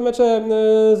City. Zresztą te mecze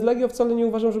z Legią wcale nie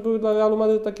uważam, że były dla Realu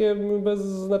Madryt takie bez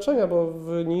znaczenia, bo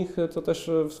w nich, co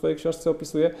też w swojej książce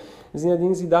opisuje,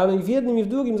 Zinedine Zidane i w jednym i w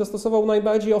drugim zastosował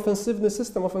najbardziej ofensywny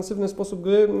system, ofensywny sposób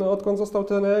gry, odkąd został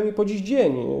trenerem i po dziś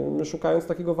dzień, szukając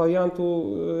takiego wariantu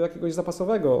jakiegoś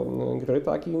zapasowego gry,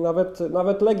 tak, i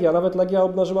nawet Legia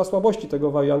obnażyła słabości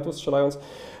tego wariantu, strzelając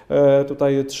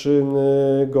tutaj 3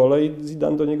 gole i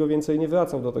Zidane do niego więcej nie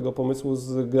wracał, do tego pomysłu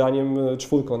z graniem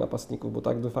 4 napastników, bo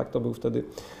tak de facto był wtedy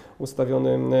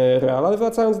ustawiony Real. Ale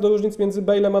wracając do różnic między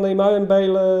Bale'em a Neymarem,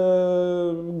 Bale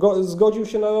zgodził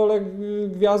się na rolę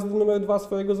gwiazdy numer 2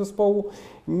 swojego zespołu,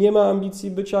 nie ma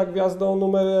ambicji bycia gwiazdą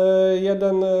numer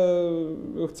 1,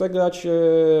 chce grać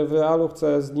w Realu,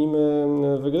 chce z nim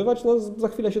wygrywać. No, za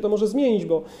chwilę się to może zmienić,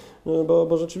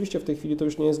 bo rzeczywiście w tej chwili to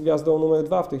już nie jest gwiazdą numer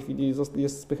 2, w tej chwili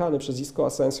jest spychany przez Isco,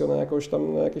 Asensio na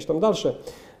jakieś tam dalsze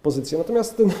pozycje.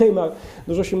 Natomiast Neymar,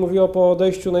 dużo się mówiło po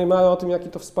odejściu Neymara o tym, jaki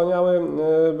to wspaniały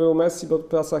był Messi, bo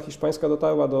prasa hiszpańska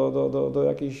dotarła do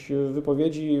jakiejś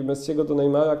wypowiedzi Messiego do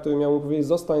Neymara, który miał mu powiedzieć: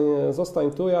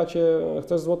 zostań tu,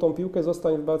 chcesz złotą piłkę,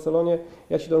 zostań w Barcelonie,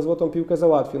 ja ci tę złotą piłkę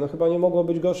załatwię. No chyba nie mogło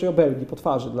być gorszej obelgi po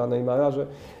twarzy dla Neymara, że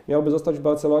miałby zostać w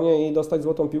Barcelonie i dostać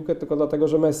złotą piłkę tylko dlatego,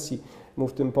 że Messi mu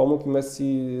w tym pomógł i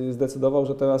Messi zdecydował,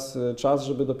 że teraz czas,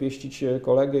 żeby dopieścić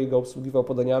kolegę i go obsługiwał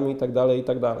podaniami i tak dalej.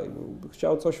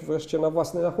 Chciał coś wreszcie na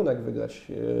własny rachunek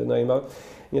wygrać Neymar.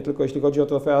 Nie tylko jeśli chodzi o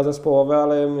trofea zespołowe,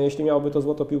 ale jeśli miałby to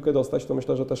złotą piłkę dostać, to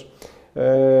myślę, że też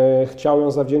chciał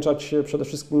ją zawdzięczać przede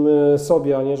wszystkim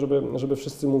sobie, a nie żeby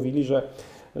wszyscy mówili,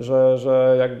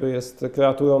 że jakby jest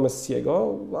kreaturą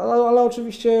Messiego, ale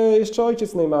oczywiście jeszcze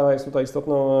ojciec Neymara jest tutaj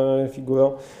istotną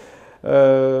figurą.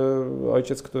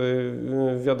 Ojciec, który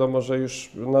wiadomo, że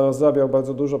już zarabiał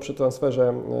bardzo dużo przy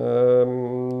transferze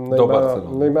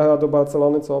Neymara do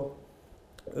Barcelony, co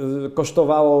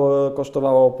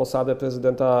kosztowało posadę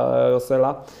prezydenta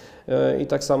Rosella i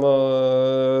tak samo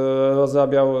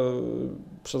rozrabiał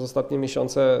przez ostatnie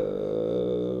miesiące,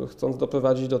 chcąc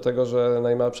doprowadzić do tego, że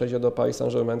Neymar przejdzie do Paris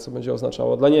Saint-Germain, co będzie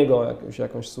oznaczało dla niego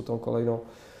jakąś sutą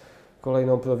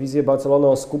kolejną prowizję. Barcelona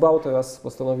oskubał, teraz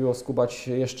postanowił oskubać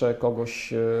jeszcze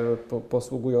kogoś,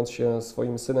 posługując się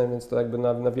swoim synem, więc to jakby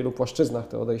na wielu płaszczyznach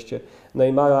to odejście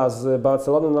Neymara z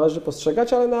Barcelony należy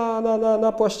postrzegać, ale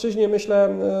na płaszczyźnie, myślę,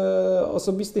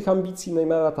 osobistych ambicji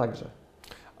Neymara także.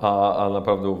 A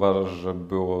naprawdę uważasz,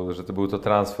 że to był to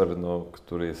transfer,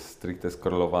 który jest stricte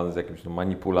skorelowany z jakąś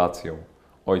manipulacją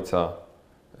ojca,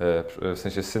 w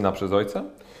sensie syna przez ojca?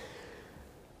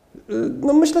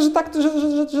 No myślę, że tak,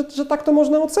 że tak to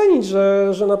można ocenić,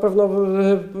 że na pewno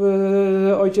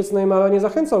ojciec Neymara nie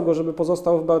zachęcał go, żeby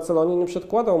pozostał w Barcelonie, nie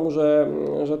przedkładał mu,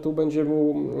 że tu będzie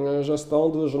mu, że z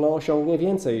tą drużyną osiągnie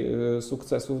więcej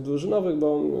sukcesów drużynowych,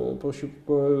 bo on prosił,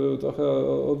 trochę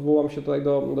odwołam się tutaj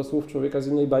do słów człowieka z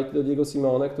innej bajki, do Diego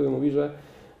Simeone, który mówi,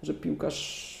 że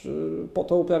piłkarz po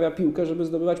to uprawia piłkę, żeby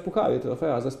zdobywać puchary,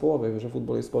 trofea zespołowe, że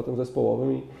futbol jest sportem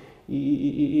zespołowym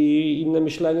i inne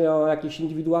myślenie o jakichś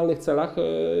indywidualnych celach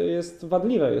jest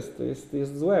wadliwe,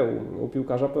 jest złe. U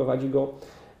piłkarza prowadzi go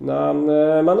na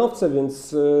manowce,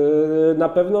 więc na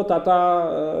pewno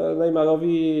tata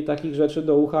Neymarowi takich rzeczy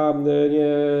do ucha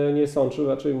nie sączył,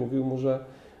 raczej mówił mu, że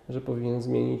powinien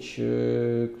zmienić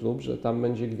klub, że tam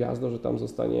będzie gwiazdą, że tam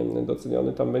zostanie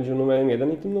doceniony, tam będzie numerem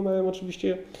 1 i tym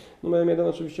numerem jeden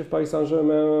oczywiście w Paris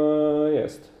Saint-Germain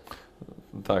jest.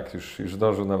 Tak, już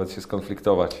zdążył nawet się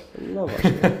skonfliktować. No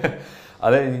właśnie.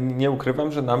 Ale nie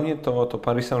ukrywam, że na mnie to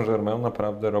Paris Saint-Germain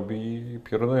naprawdę robi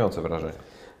piorunujące wrażenie.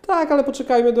 Tak, ale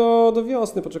poczekajmy do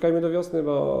wiosny,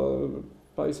 bo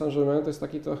Paris Saint-Germain to jest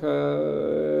taki trochę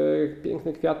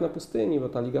piękny kwiat na pustyni, bo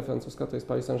ta liga francuska to jest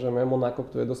Paris Saint-Germain, Monaco,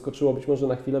 które doskoczyło być może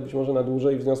na chwilę, być może na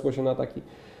dłużej i wzniosło się na taki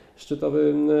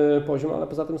szczytowy poziom, ale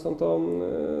poza tym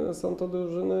są to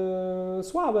drużyny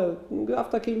słabe. Gra w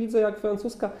takiej lidze jak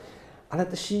francuska, ale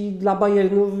też i dla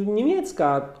Bayernu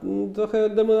niemiecka. Trochę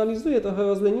demoralizuje, trochę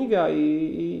rozleniwia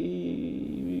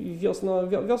i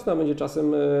wiosna będzie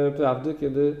czasem prawdy,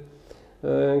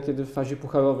 kiedy w fazie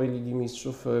pucharowej Ligi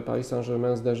Mistrzów Paris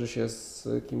Saint-Germain zderzy się z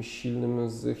kimś silnym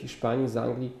z Hiszpanii, z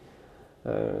Anglii,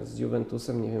 z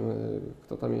Juventusem, nie wiem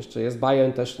kto tam jeszcze jest.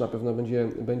 Bayern też na pewno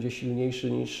będzie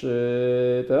silniejszy niż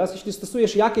teraz. Jeśli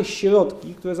stosujesz jakieś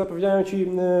środki, które zapewniają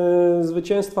Ci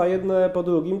zwycięstwa jedne po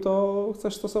drugim, to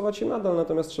chcesz stosować je nadal,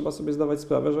 natomiast trzeba sobie zdawać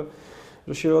sprawę, że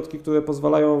środki, które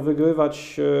pozwalają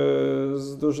wygrywać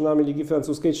z drużynami Ligi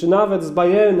Francuskiej, czy nawet z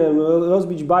Bayernem,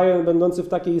 rozbić Bayern będący w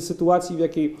takiej sytuacji,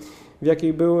 w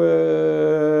jakiej był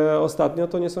ostatnio,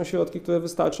 to nie są środki, które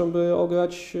wystarczą, by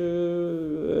ograć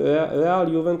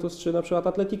Real, Juventus czy na przykład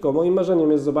Atletico. Moim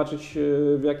marzeniem jest zobaczyć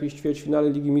w jakimś ćwierćfinale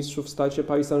Ligi Mistrzów w starcie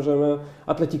Paris Saint-Germain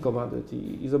Atletico Madryt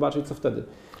i zobaczyć,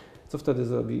 co wtedy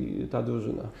zrobi ta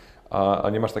drużyna. A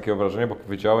nie masz takiego wrażenia, bo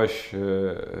powiedziałeś,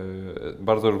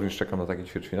 bardzo również czekam na taki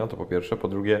ćwierćfinał, to po pierwsze. Po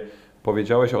drugie,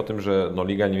 powiedziałeś o tym, że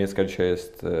Liga niemiecka dzisiaj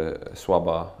jest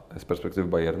słaba z perspektywy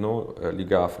Bayernu,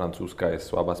 Liga francuska jest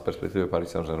słaba z perspektywy Paris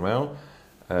Saint-Germain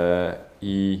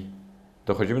i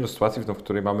dochodzimy do sytuacji, w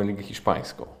której mamy Ligę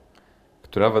hiszpańską,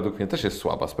 która według mnie też jest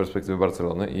słaba z perspektywy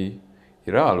Barcelony i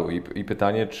Realu. I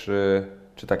pytanie,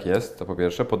 czy tak jest, to po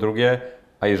pierwsze. Po drugie,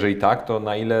 a jeżeli tak, to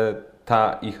na ile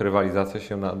ta ich rywalizacja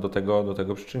się do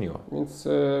tego przyczyniła. Więc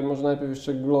może najpierw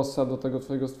jeszcze glosa do tego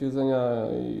Twojego stwierdzenia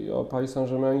o Paris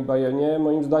Saint-Germain i Bayernie.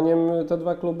 Moim zdaniem te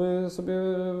dwa kluby sobie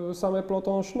same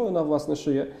plotą sznur na własne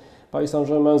szyje. Paris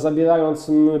Saint-Germain zabierając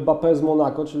Mbappé z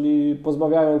Monaco, czyli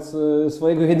pozbawiając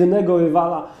swojego jedynego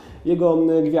rywala jego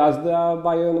gwiazdy, a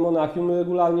Bayern Monachium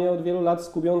regularnie od wielu lat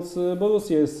skubiąc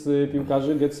Borussię z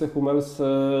piłkarzy Götze, Hummels,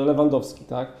 Lewandowski,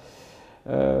 tak?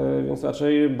 Więc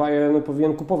raczej Bayern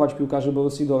powinien kupować piłkarzy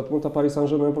Borussii Dortmund, a Paris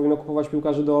Saint-Germain powinien kupować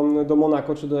piłkarzy do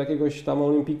Monaco czy do jakiegoś tam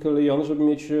Olympique Lyon, żeby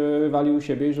mieć rywali u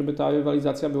siebie i żeby ta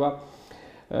rywalizacja była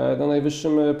na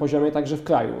najwyższym poziomie także w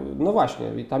kraju. No właśnie,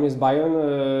 i tam jest Bayern,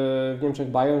 w Niemczech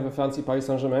Bayern, we Francji Paris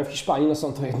Saint-Germain, w Hiszpanii no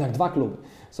są to jednak dwa kluby.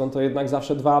 Są to jednak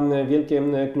zawsze dwa wielkie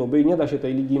kluby i nie da się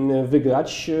tej ligi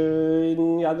wygrać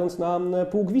jadąc na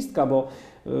pół gwizdka, bo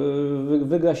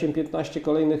wygra się 15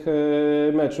 kolejnych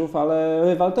meczów, ale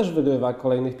rywal też wygrywa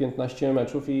kolejnych 15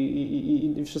 meczów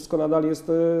i wszystko nadal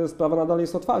jest, sprawa nadal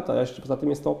jest otwarta. Jeszcze poza tym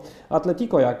jest to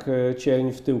Atletico jak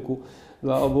cień w tyłku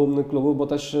dla obu klubów, bo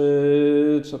też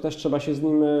trzeba się z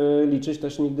nim liczyć.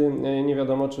 Też nigdy nie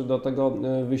wiadomo, czy do tego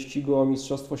wyścigu o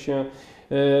mistrzostwo się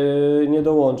nie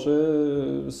dołączy.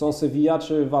 Są Sevilla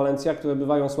czy Valencia, które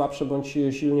bywają słabsze bądź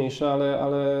silniejsze,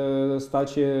 ale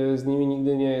starcie z nimi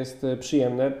nigdy nie jest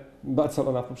przyjemne.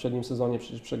 Barcelona w poprzednim sezonie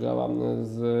przecież przegrała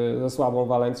ze słabą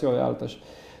Valencją, Real też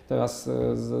teraz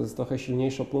z trochę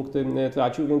silniejsze punkty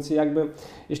tracił, więc jakby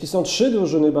jeśli są trzy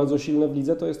drużyny bardzo silne w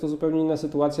lidze, to jest to zupełnie inna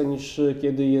sytuacja niż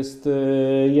kiedy jest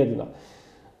jedna.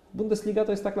 Bundesliga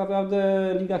to jest tak naprawdę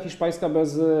liga hiszpańska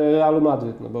bez Realu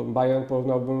Madryt, no bo Bayern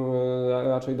porównałbym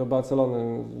raczej do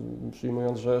Barcelony,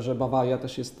 przyjmując, że Bawaria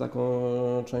też jest taką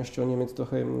częścią Niemiec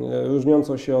trochę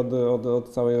różniącą się od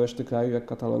całej reszty kraju, jak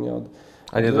Katalonia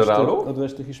od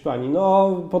reszty Hiszpanii.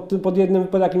 No,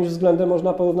 pod jakimś względem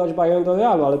można porównać Bayern do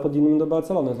Realu, ale pod innym do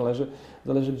Barcelony.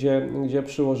 Zależy gdzie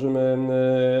przyłożymy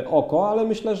oko, ale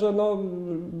myślę, że no,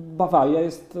 Bawaria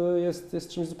jest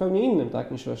czymś zupełnie innym,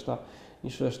 tak,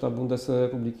 niż reszta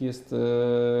Bundesrepubliki, jest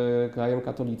krajem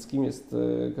katolickim, jest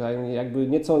krajem jakby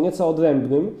nieco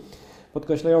odrębnym,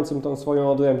 podkreślającym tą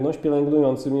swoją odrębność,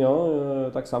 pielęgnującym ją,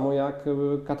 tak samo jak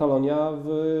Katalonia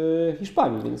w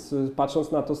Hiszpanii, więc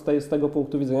patrząc na to z tego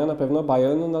punktu widzenia, na pewno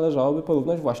Bayern należałoby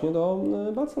porównać właśnie do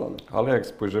Barcelony. Ale jak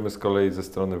spojrzymy z kolei ze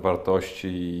strony wartości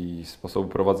i sposobu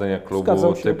prowadzenia klubu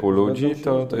typu ludzi,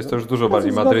 to jest to już dużo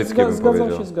bardziej madryckie, bym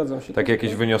powiedział. Zgadzam się. Tak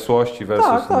jakieś wyniosłości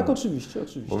versus... Tak, oczywiście.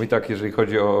 Bo mi tak, jeżeli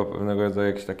chodzi o pewnego rodzaju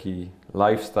jakiś taki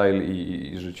lifestyle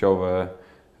i życiowe,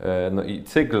 no i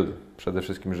cykl przede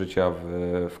wszystkim życia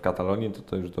w Katalonii,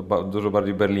 to już dużo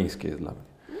bardziej berlińskie jest dla mnie.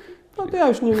 No to ja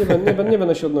już nie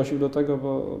będę się odnosił do tego,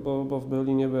 bo w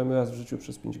Berlinie byłem raz w życiu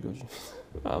przez 5 godzin.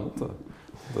 A, no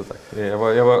to tak.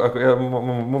 Ja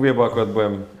mówię, bo akurat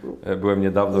byłem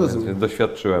niedawno, więc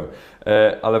doświadczyłem.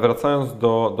 Ale wracając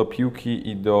do piłki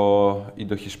i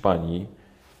do Hiszpanii,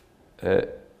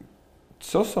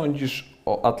 co sądzisz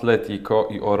o Atletico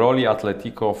i o roli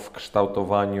Atletico w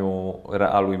kształtowaniu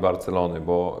Realu i Barcelony?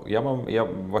 Bo ja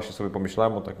właśnie sobie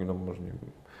pomyślałem o takim, no może nie wiem,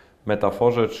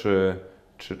 metaforze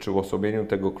czy uosobieniu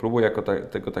tego klubu jako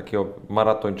tego takiego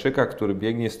maratończyka, który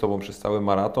biegnie z Tobą przez cały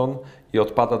maraton i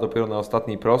odpada dopiero na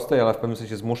ostatniej prostej, ale w pewnym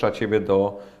sensie zmusza Ciebie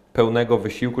do pełnego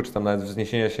wysiłku, czy tam nawet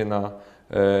wzniesienia się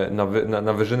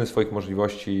na wyżyny swoich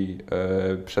możliwości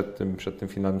przed tym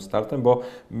finalnym startem, bo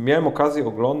miałem okazję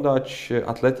oglądać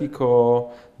Atletico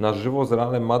na żywo z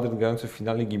Realem Madryt grający w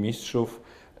finale Ligi Mistrzów,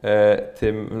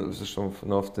 zresztą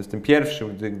w tym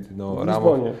pierwszym, gdy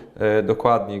Ramos,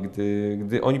 dokładnie,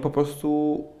 gdy oni po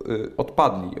prostu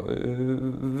odpadli,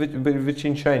 byli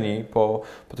wycieńczeni po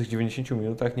tych 90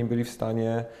 minutach, nie byli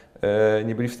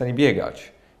w stanie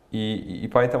biegać. I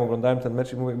pamiętam, oglądałem ten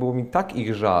mecz i było mi tak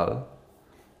ich żal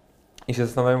i się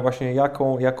zastanawiam właśnie,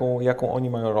 jaką oni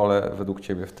mają rolę według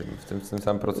Ciebie w tym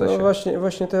całym procesie. No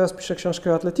właśnie teraz piszę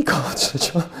książkę o Atletico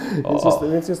trzecią,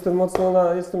 więc jestem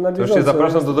mocno jestem na bieżąco. To już się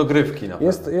zapraszam do dogrywki.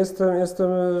 Jestem,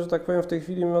 że tak powiem, w tej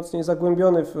chwili mocniej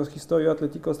zagłębiony w historię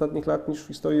Atletico ostatnich lat niż w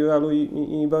historię Realu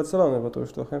i Barcelony, bo to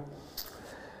już trochę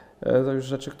to już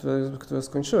rzeczy, które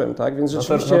skończyłem, tak? Więc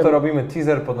rzeczywiście... No to robimy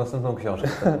teaser pod następną książkę.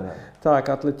 Tak,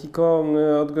 Atletico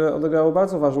odegrało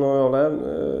bardzo ważną rolę.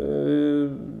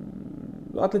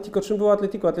 Atletico, czym było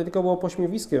Atletico? Atletico było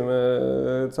pośmiewiskiem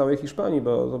całej Hiszpanii,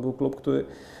 bo to był klub, który,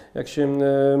 jak się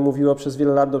mówiło przez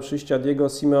wiele lat do przyjścia Diego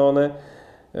Simeone,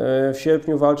 w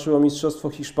sierpniu walczył o Mistrzostwo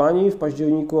Hiszpanii, w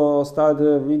październiku o start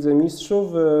w Lidze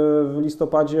Mistrzów, w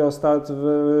listopadzie o start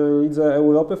w Lidze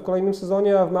Europy w kolejnym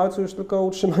sezonie, a w marcu już tylko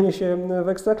utrzymanie się w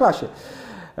Ekstraklasie.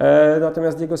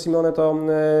 Natomiast Diego Simeone to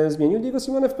zmienił. Diego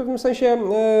Simeone w pewnym sensie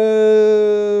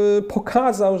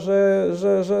pokazał,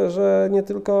 że nie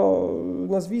tylko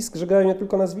nazwisk, że grają nie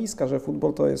tylko nazwiska, że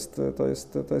futbol to jest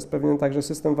pewien także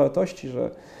system wartości,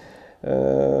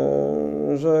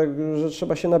 że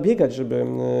trzeba się nabiegać, żeby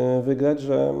wygrać,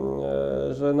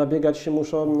 że nabiegać się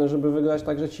muszą, żeby wygrać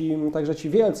także ci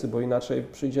wielcy, bo inaczej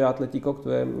przyjdzie Atletico,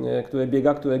 które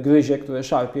biega, które gryzie, które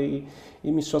szarpie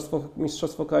i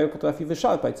mistrzostwo kraju potrafi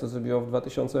wyszarpać, co zrobiło w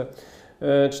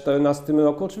 2014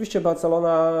 roku. Oczywiście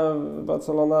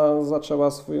Barcelona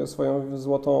zaczęła swoją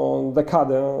złotą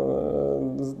dekadę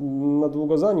na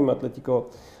długo zanim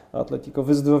Atletico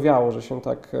wyzdrowiało, że się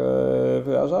tak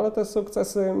wyraża, ale te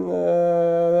sukcesy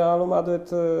Realu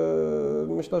Madryt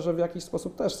myślę, że w jakiś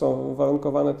sposób też są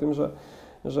warunkowane tym,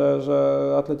 że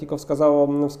Atletico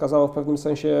wskazało w pewnym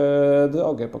sensie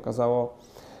drogę,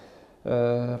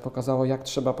 pokazało jak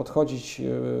trzeba podchodzić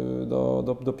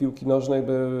do piłki nożnej,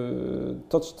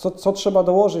 co trzeba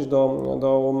dołożyć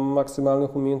do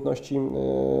maksymalnych umiejętności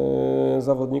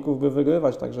zawodników, by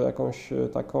wygrywać, także jakąś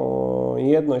taką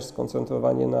jedność,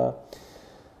 skoncentrowanie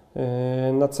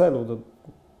na celu.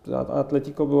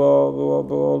 Atletico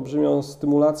było olbrzymią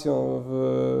stymulacją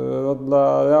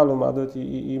dla Realu Madryt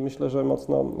i myślę, że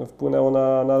mocno wpłynęło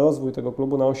na rozwój tego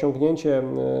klubu, na osiągnięcie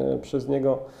przez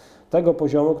niego tego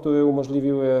poziomu, który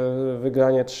umożliwił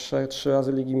wygranie 3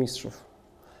 razy Ligi Mistrzów.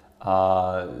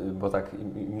 Bo tak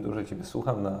im dłużej Ciebie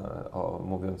słucham,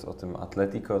 mówiąc o tym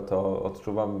Atletico, to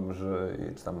odczuwam,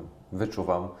 czy tam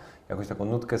wyczuwam jakąś taką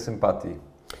nutkę sympatii.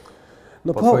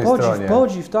 No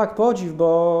podziw,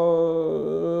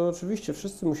 bo oczywiście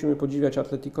wszyscy musimy podziwiać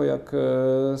Atletico, jak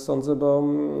sądzę, bo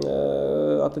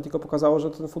Atletico pokazało,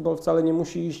 że ten futbol wcale nie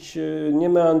musi iść nie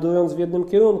meandrując w jednym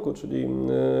kierunku, czyli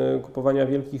kupowania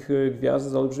wielkich gwiazd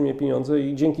za olbrzymie pieniądze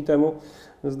i dzięki temu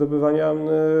zdobywania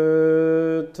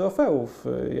trofeów.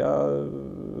 Ja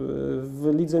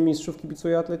w Lidze Mistrzów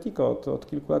kibicuję Atletico, to od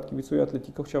kilku lat kibicuję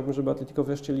Atletico, chciałbym, żeby Atletico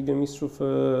wreszcie Ligę Mistrzów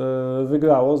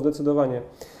wygrało, zdecydowanie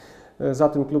za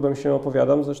tym klubem się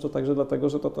opowiadam, zresztą także dlatego,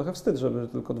 że to trochę wstyd, żeby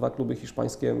tylko 2 kluby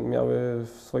hiszpańskie miały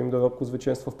w swoim dorobku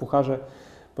zwycięstwo w Pucharze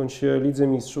bądź Lidze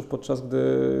Mistrzów, podczas gdy...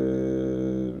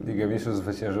 Ligę Mistrzów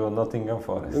zwyciężyło Nottingham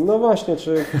Forest. No właśnie,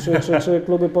 czy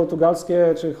kluby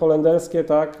portugalskie, czy holenderskie,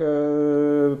 tak,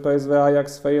 PSV,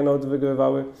 Ajax, Feyenoord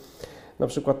wygrywały na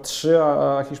przykład 3,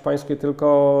 a hiszpańskie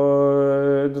tylko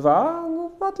 2.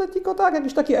 No, Atletico tak,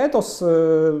 jakiś taki etos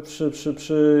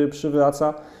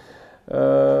przywraca.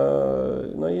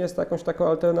 No i jest jakąś taką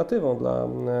alternatywą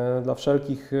dla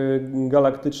wszelkich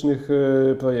galaktycznych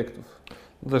projektów.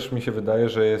 Też mi się wydaje,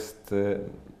 że jest,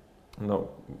 no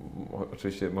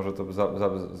oczywiście może to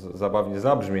zabawnie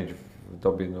zabrzmieć w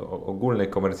dobie ogólnej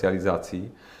komercjalizacji,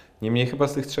 niemniej chyba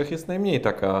z tych 3 jest najmniej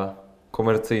taka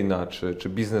komercyjna czy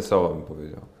biznesowa, bym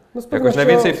powiedział. No jakoś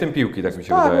najwięcej w tym piłki, tak mi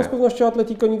się wydaje. No z pewnością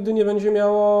Atletico nigdy nie będzie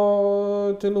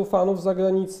miało tylu fanów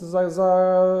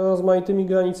za rozmaitymi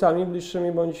granicami,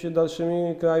 bliższymi bądź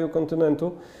dalszymi kraju,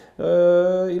 kontynentu.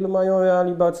 Ilu mają Real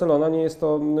i Barcelona. Nie jest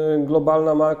to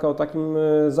globalna marka o takim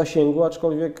zasięgu,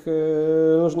 aczkolwiek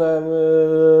różne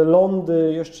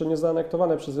lądy jeszcze nie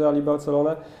zaanektowane przez Real i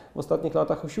Barcelonę w ostatnich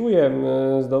latach usiłuje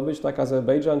zdobyć, tak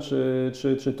Azerbejdżan,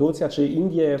 czy Turcja, czy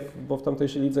Indie, bo w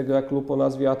tamtejszej lidze gra klub o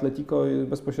nazwie Atletico,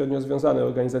 bezpośrednio związany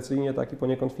organizacyjnie, tak i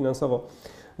poniekąd finansowo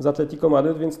z Atletico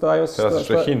Madryt, więc starając... Teraz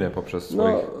jeszcze Chiny poprzez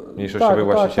swoich mniejszościowych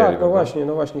właścicieli. Tak,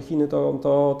 no właśnie, Chiny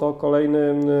to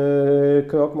kolejny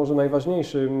krok, może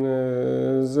najważniejszy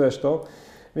zresztą.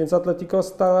 Więc Atletico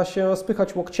stara się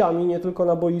rozpychać łokciami nie tylko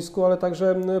na boisku, ale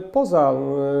także poza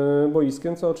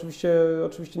boiskiem, co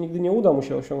oczywiście nigdy nie uda mu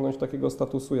się osiągnąć takiego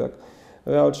statusu jak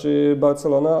Real czy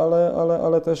Barcelona,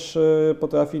 ale też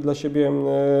potrafi dla siebie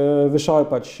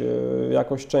wyszarpać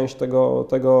jakąś część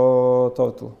tego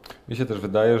tortu. Mi się też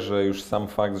wydaje, że już sam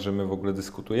fakt, że my w ogóle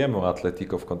dyskutujemy o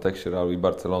Atletico w kontekście Realu i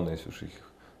Barcelony jest już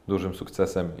ich dużym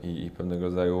sukcesem i pewnego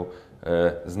rodzaju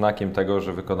znakiem tego,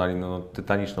 że wykonali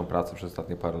tytaniczną pracę przez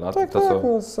ostatnie parę lat. Tak,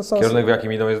 Kierunek, w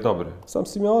jakim idą, jest dobry. Sam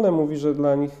Simeone mówi, że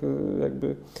dla nich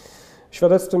jakby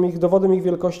świadectwem ich, dowodem ich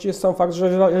wielkości jest sam fakt,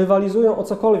 że rywalizują o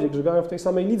cokolwiek, że grają w tej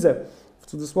samej lidze, w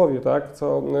cudzysłowie, tak,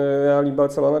 co Real i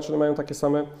Barcelona, czyli mają takie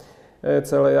same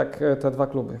cele jak te 2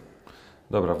 kluby.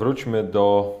 Dobra, wróćmy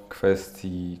do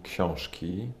kwestii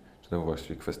książki, czy to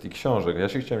właściwie kwestii książek. Ja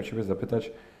się chciałem Ciebie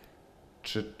zapytać,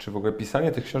 czy w ogóle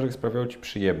pisanie tych książek sprawiało Ci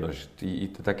przyjemność i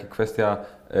to taka kwestia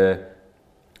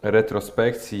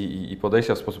retrospekcji i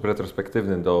podejścia w sposób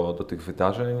retrospektywny do tych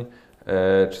wydarzeń,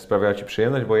 czy sprawiała Ci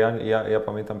przyjemność? Bo ja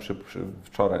pamiętam,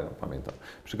 wczoraj pamiętam,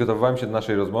 przygotowywałem się do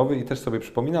naszej rozmowy i też sobie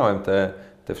przypominałem te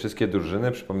wszystkie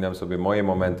drużyny, przypominałem sobie moje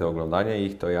momenty oglądania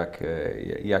ich, to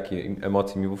jakie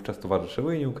emocje mi wówczas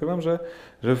towarzyszyły i nie ukrywam,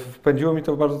 że wpędziło mi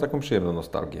to w bardzo taką przyjemną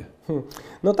nostalgię.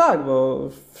 No tak, bo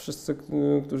wszyscy,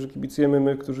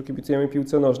 którzy kibicujemy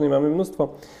piłce nożnej, mamy mnóstwo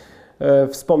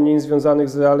wspomnień związanych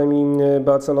z Realem i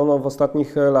Barceloną w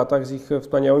ostatnich latach, z ich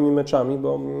wspaniałymi meczami,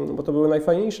 bo to były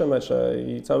najfajniejsze mecze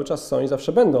i cały czas są i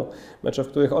zawsze będą mecze, w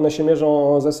których one się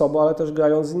mierzą ze sobą, ale też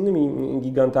grają z innymi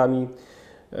gigantami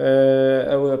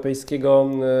europejskiego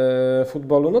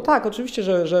futbolu. No tak, oczywiście,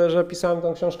 że pisałem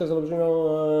tę książkę z olbrzymią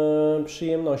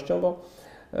przyjemnością, bo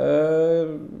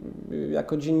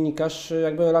jako dziennikarz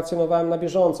jakby relacjonowałem na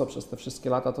bieżąco przez te wszystkie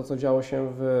lata to, co działo się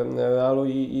w Realu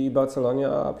i Barcelonie,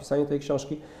 a pisanie tej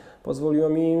książki pozwoliło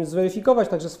mi zweryfikować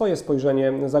także swoje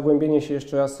spojrzenie, zagłębienie się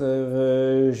jeszcze raz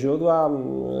w źródła,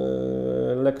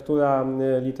 lektura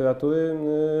literatury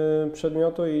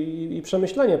przedmiotu i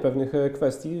przemyślenie pewnych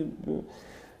kwestii,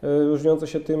 różniące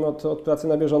się tym od pracy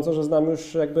na bieżąco, że znam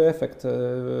już jakby efekt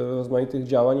rozmaitych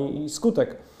działań i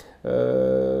skutek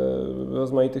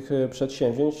rozmaitych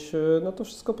przedsięwzięć. No to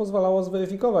wszystko pozwalało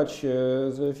zweryfikować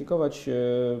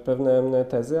pewne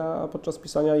tezy, a podczas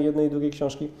pisania jednej i drugiej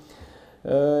książki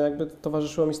jakby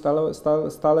towarzyszyło mi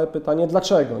stale pytanie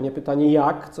dlaczego, nie pytanie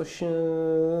jak coś się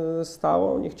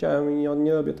stało. Nie chciałem i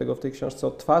nie robię tego w tej książce,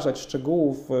 odtwarzać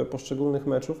szczegółów poszczególnych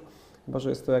meczów, chyba że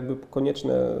jest to jakby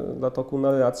konieczne dla toku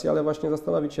narracji, ale właśnie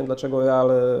zastanowić się, dlaczego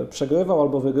Real przegrywał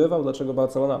albo wygrywał, dlaczego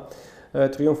Barcelona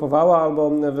triumfowała, albo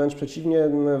wręcz przeciwnie,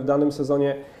 w danym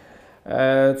sezonie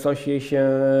coś jej się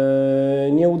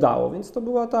nie udało. Więc to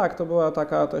była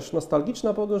taka też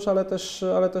nostalgiczna podróż,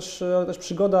 ale też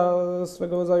przygoda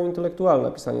swego rodzaju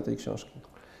intelektualna, pisanie tej książki.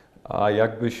 A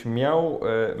jakbyś miał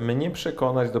mnie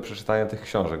przekonać do przeczytania tych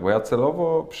książek, bo ja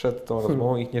celowo przed tą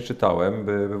rozmową ich nie czytałem,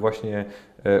 by właśnie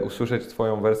usłyszeć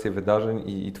Twoją wersję wydarzeń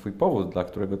i Twój powód, dla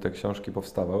którego te książki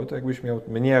powstawały, to jakbyś miał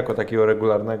mnie jako takiego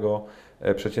regularnego,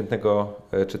 przeciętnego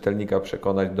czytelnika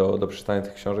przekonać do przeczytania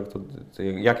tych książek, to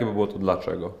jakie by było to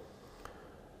dlaczego?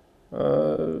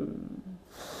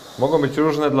 Mogą być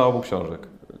różne dla obu książek.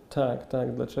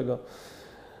 Tak, dlaczego?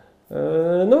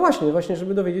 No właśnie,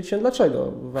 żeby dowiedzieć się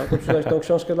dlaczego. Warto przeczytać tą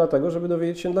książkę dlatego, żeby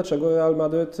dowiedzieć się dlaczego Real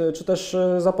Madryt, czy też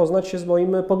zapoznać się z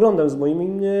moim poglądem, z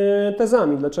moimi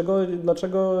tezami,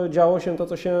 dlaczego działo się to,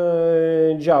 co się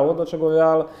działo, dlaczego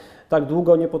Real tak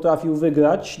długo nie potrafił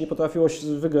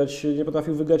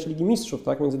wygrać Ligi Mistrzów,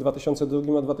 tak, między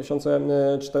 2002 a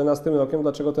 2014 rokiem,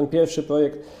 dlaczego ten pierwszy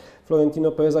projekt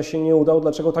Florentino Pereza się nie udał,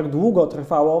 dlaczego tak długo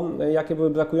trwało, jakie były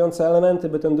brakujące elementy,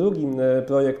 by ten drugi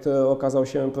projekt okazał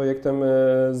się projektem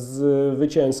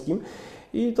zwycięskim.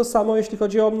 I to samo jeśli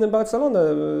chodzi o Barcelonę.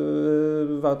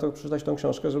 Warto przeczytać tą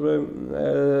książkę, żeby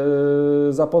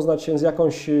zapoznać się z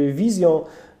jakąś wizją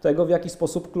tego, w jaki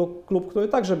sposób klub, który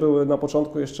także był na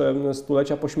początku jeszcze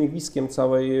stulecia pośmiewiskiem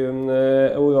całej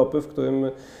Europy,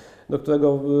 do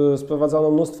którego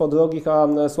sprowadzano mnóstwo drogich,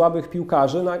 a słabych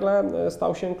piłkarzy, nagle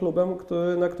stał się klubem,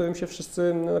 na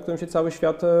którym się cały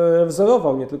świat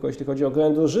wzorował, nie tylko jeśli chodzi o grę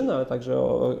drużyny, ale także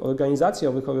o organizację,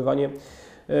 o wychowywanie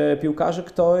piłkarzy,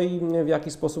 kto i w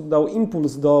jaki sposób dał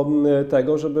impuls do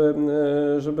tego,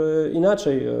 żeby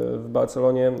inaczej w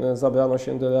Barcelonie zabrano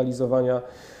się do realizowania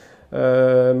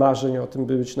marzeń o tym,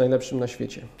 by być najlepszym na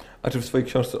świecie. A czy w swojej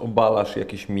książce obalasz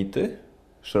jakieś mity?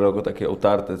 Szeroko takie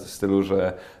utarte w stylu,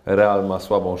 że Real ma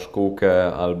słabą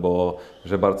szkółkę albo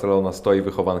że Barcelona stoi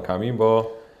wychowankami,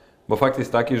 bo fakt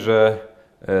jest taki, że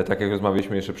tak jak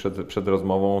rozmawialiśmy jeszcze przed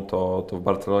rozmową, to w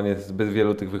Barcelonie zbyt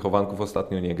wielu tych wychowanków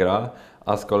ostatnio nie gra,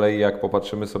 a z kolei jak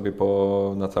popatrzymy sobie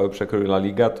na cały przekrój La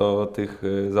Liga, to tych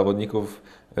zawodników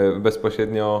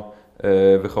bezpośrednio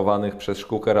wychowanych przez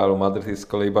szkółkę Realu Madryt jest z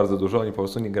kolei bardzo dużo, oni po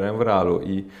prostu nie grają w Realu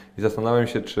i zastanawiam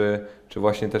się, czy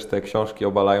właśnie też te książki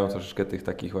obalają troszeczkę tych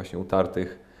takich właśnie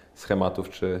utartych schematów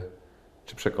czy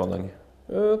przekonań.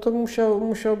 To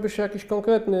musiałby się jakiś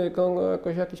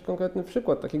konkretny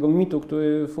przykład takiego mitu,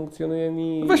 który funkcjonuje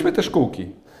mi... Weźmy te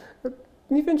szkółki.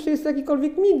 Nie wiem, czy jest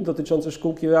jakikolwiek mit dotyczący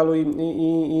szkółki Realu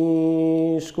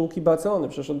i szkółki Barcelony.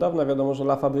 Przecież od dawna wiadomo, że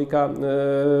La Fabryka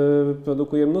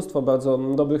produkuje mnóstwo bardzo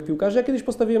dobrych piłkarzy. Ja kiedyś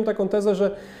postawiłem taką tezę,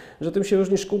 że tym się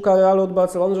różni szkółka Realu od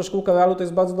Barcelony, że szkółka Realu to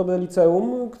jest bardzo dobre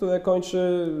liceum, które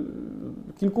kończy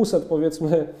kilkuset,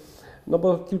 powiedzmy, no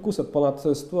bo kilkuset, ponad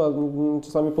 100, a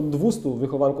czasami pod 200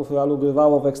 wychowanków Realu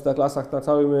grywało w ekstraklasach na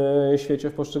całym świecie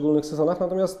w poszczególnych sezonach,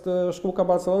 natomiast szkółka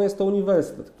Barcelony jest to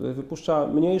uniwersytet, który wypuszcza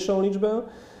mniejszą liczbę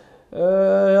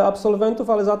absolwentów,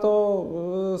 ale za to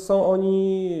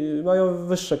mają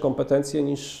wyższe kompetencje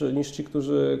niż ci,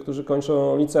 którzy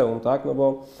kończą liceum, tak? No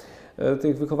bo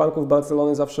tych wychowanków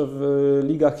Barcelony zawsze w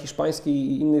ligach hiszpańskiej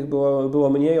i innych było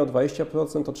mniej, o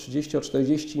 20%, o 30%, o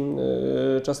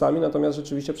 40% czasami, natomiast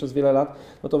rzeczywiście przez wiele lat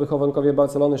no to wychowankowie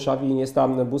Barcelony, Xavi, Iniesta,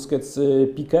 Busquets,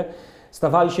 Piqué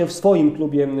stawali się w swoim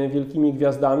klubie wielkimi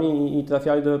gwiazdami i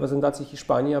trafiali do reprezentacji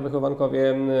Hiszpanii, a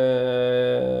wychowankowie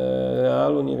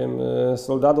Realu, nie wiem,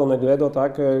 Soldado, Negredo,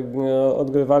 tak,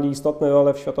 odgrywali istotne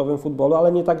role w światowym futbolu,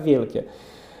 ale nie tak wielkie.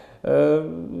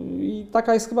 I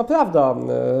taka jest chyba prawda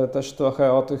też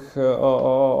trochę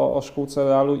o szkółce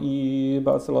Realu i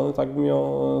Barcelony, tak bym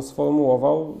ją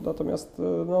sformułował. Natomiast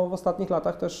no, w ostatnich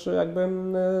latach też jakby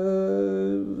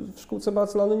w szkółce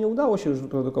Barcelony nie udało się już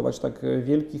wyprodukować tak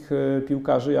wielkich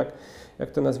piłkarzy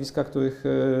jak te nazwiska, których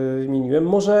wymieniłem.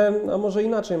 A może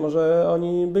inaczej, może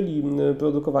oni byli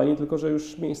produkowani, tylko że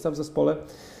już miejsca w zespole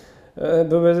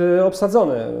były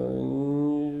obsadzone.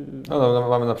 No,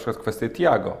 mamy na przykład kwestię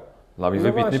Thiago. Dla mnie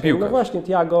wybitny piłkarz. No właśnie,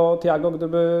 Thiago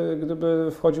gdyby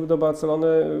wchodził do Barcelony,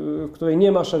 w której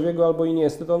nie ma Xaviego albo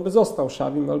Iniesty, to on by został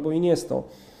Xavim albo Iniestą.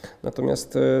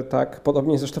 Natomiast tak,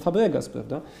 podobnie zresztą Fabregas,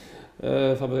 prawda?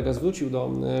 Fabregas wrócił do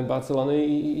Barcelony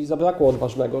i zabrakło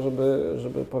odważnego,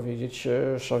 żeby powiedzieć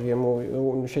Xaviemu,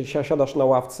 siadasz na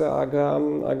ławce,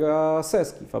 a gra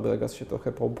Seski. Fabregas się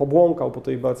trochę pobłąkał po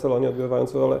tej Barcelonie,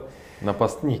 odgrywając rolę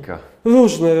napastnika.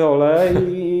 Różne role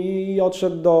i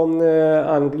odszedł do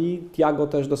Anglii. Thiago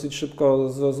też dosyć szybko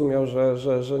zrozumiał,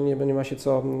 że nie ma się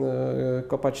co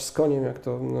kopać z koniem, jak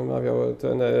to mawiał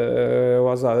ten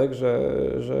Łazarek,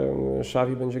 że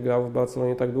Xavi będzie grał w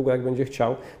Barcelonie tak długo, jak będzie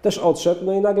chciał. Też odszedł,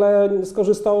 no i nagle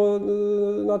skorzystał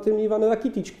na tym Iwan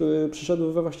Rakitic, który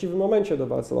przyszedł we właściwym momencie do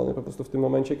Barcelony, po prostu w tym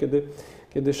momencie,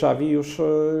 kiedy Xavi już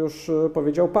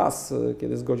powiedział pas,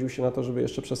 kiedy zgodził się na to, żeby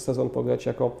jeszcze przez sezon pograć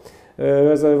jako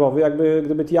rezerwowy.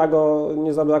 Gdyby Thiago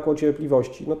nie zabrakło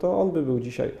cierpliwości, no to on by był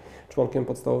dzisiaj członkiem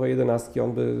podstawowej 11.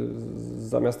 On by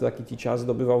zamiast Rakiticia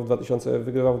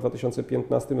wygrywał w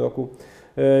 2015 roku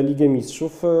Ligę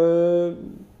Mistrzów.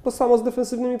 To samo z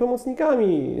defensywnymi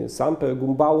pomocnikami. Samper,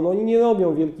 Gumbau, no oni nie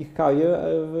robią wielkich karier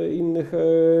w innych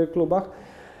klubach.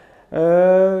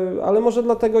 Ale może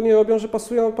dlatego nie robią, że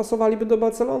pasowaliby do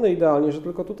Barcelony idealnie, że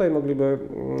tylko tutaj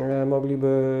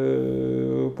mogliby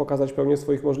pokazać pokazać pełnię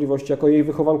swoich możliwości jako jej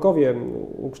wychowankowie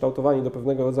ukształtowani do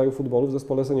pewnego rodzaju futbolu w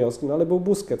zespole seniorskim, no ale był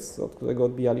Busquets, od którego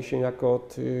odbijali się jako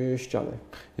od ściany.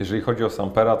 Jeżeli chodzi o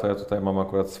Sampera, to ja tutaj mam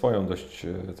akurat swoją dość,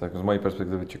 tak z mojej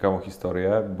perspektywy, ciekawą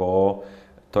historię, bo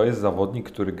to jest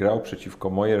zawodnik, który grał przeciwko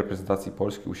mojej reprezentacji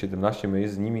Polski U17. My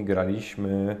z nimi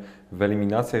graliśmy w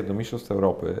eliminacjach do Mistrzostw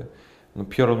Europy. No,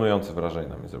 piorunujące wrażenie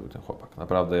na mnie zrobił ten chłopak.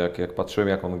 Naprawdę, jak patrzyłem,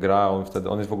 jak on gra,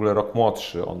 on jest w ogóle rok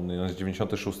młodszy, on jest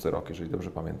 96 rok, jeżeli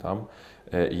dobrze pamiętam.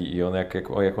 I on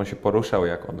jak on się poruszał,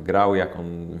 jak on grał, jak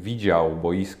on widział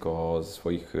boisko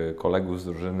swoich kolegów z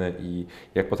drużyny i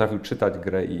jak potrafił czytać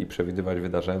grę i przewidywać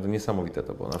wydarzenia, to niesamowite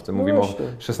to było. No, w tym mówimy o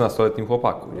 16-letnim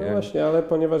chłopaku. Nie? No właśnie, ale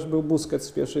ponieważ był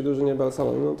Busquets w pierwszej drużynie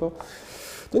Barcelony, no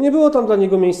to nie było tam dla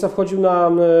niego miejsca. Wchodził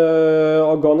na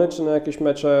ogony czy na jakieś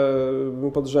mecze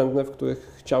podrzędne, w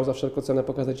których chciał za wszelką cenę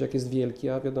pokazać, jak jest wielki,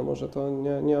 a wiadomo, że to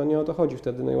nie o to chodzi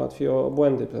wtedy, najłatwiej o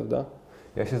błędy, prawda?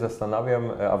 Ja się zastanawiam,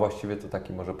 a właściwie to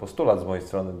taki może postulat z mojej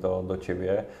strony do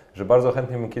Ciebie, że bardzo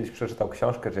chętnie bym kiedyś przeczytał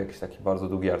książkę, czy jakiś taki bardzo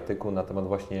długi artykuł na temat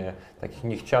właśnie takich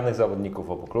niechcianych zawodników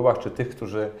w obu klubach, czy tych,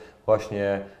 którzy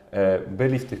właśnie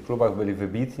byli w tych klubach, byli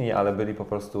wybitni, ale byli po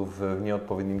prostu w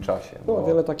nieodpowiednim czasie. No,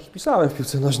 wiele takich pisałem w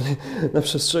piłce nożnej na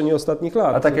przeszczeni ostatnich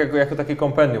lat. A tak jako takie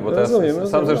kompendium, bo teraz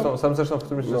sam zresztą w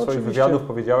którymś ze swoich wywiadów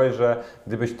powiedziałeś, że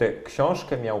gdybyś tę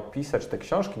książkę miał pisać, te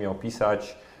książki miał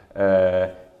pisać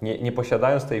nie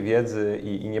posiadając tej wiedzy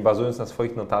i nie bazując na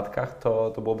swoich notatkach,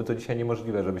 to byłoby to dzisiaj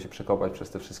niemożliwe, żeby się przekopać przez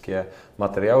te wszystkie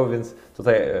materiały, więc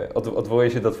tutaj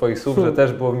odwołuję się do Twoich słów, że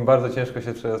też było mi bardzo ciężko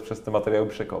się przez te materiały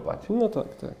przekopać. No tak.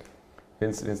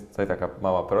 Więc tutaj taka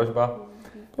mała prośba.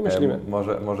 Pomyślimy.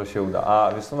 Może się uda.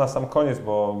 A wiesz co, na sam koniec,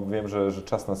 bo wiem, że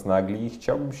czas nas nagli,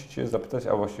 chciałbym się Cię zapytać,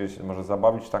 a właściwie się może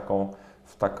zabawić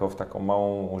w taką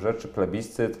małą rzecz, czy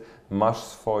plebiscyt. Masz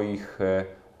swoich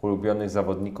ulubionych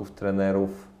zawodników,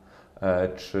 trenerów,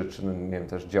 czy nie wiem,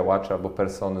 też działaczy albo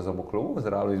persony z obu klubów, z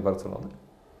Realu i z Barcelony?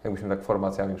 Jakbyśmy tak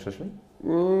formacjami przeszli?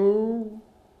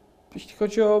 Jeśli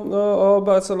chodzi o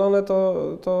Barcelonę,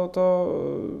 to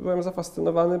byłem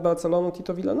zafascynowany Barceloną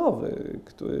Tito Villanowy,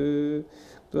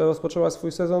 która rozpoczęła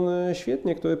swój sezon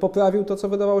świetnie, który poprawił to, co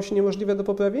wydawało się niemożliwe do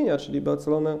poprawienia, czyli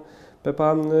Barcelonę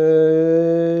Pepa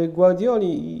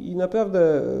Guardioli i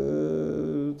naprawdę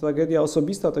tragedia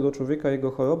osobista tego człowieka,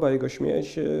 jego choroba, jego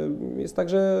śmierć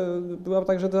była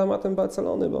także dramatem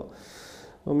Barcelony, bo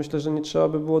myślę, że nie trzeba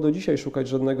by było do dzisiaj szukać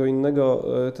żadnego innego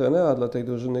trenera dla tej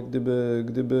drużyny,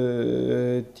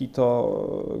 gdyby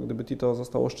Tito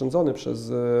został oszczędzony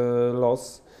przez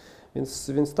los.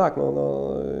 Więc tak,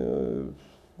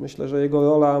 myślę, że jego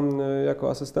rola jako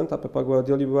asystenta Pepa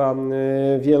Guardioli była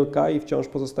wielka i wciąż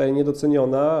pozostaje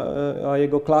niedoceniona, a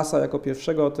jego klasa jako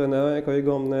pierwszego trenera, jako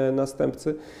jego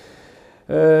następcy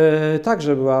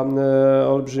także była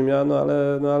olbrzymia,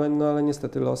 ale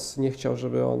niestety los nie chciał,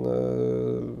 żeby on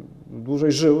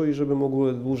dłużej żył i żeby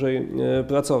mógł dłużej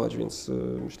pracować, więc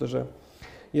myślę, że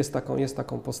jest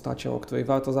taką postacią, o której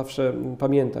warto zawsze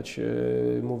pamiętać,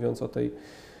 mówiąc o tej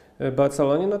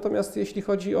Barcelonie. Natomiast jeśli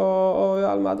chodzi o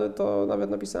Real Madryt, to nawet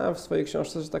napisałem w swojej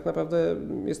książce, że tak naprawdę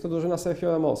jest to drużyna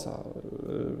Sergio Ramosa.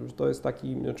 To jest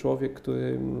taki człowiek,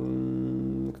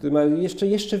 który ma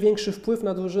jeszcze większy wpływ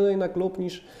na drużynę i na klub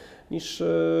niż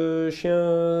się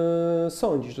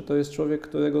sądzi, że to jest człowiek,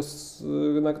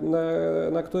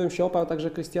 na którym się oparł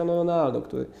także Cristiano Ronaldo,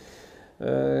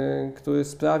 który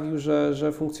sprawił,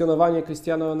 że funkcjonowanie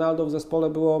Cristiano Ronaldo w zespole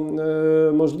było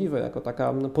możliwe, jako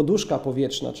taka poduszka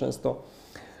powietrzna często,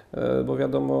 bo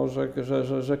wiadomo,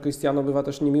 że Cristiano bywa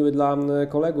też niemiły dla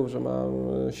kolegów, że ma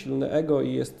silne ego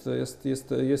i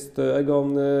jest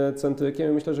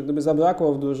egocentrykiem. Myślę, że gdyby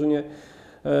zabrakło w drużynie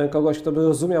kogoś, kto by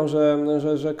rozumiał,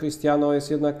 że Cristiano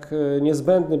jest jednak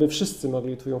niezbędny, by wszyscy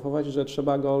mogli triumfować, że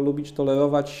trzeba go lubić,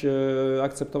 tolerować,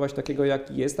 akceptować takiego,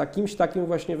 jaki jest. A kimś takim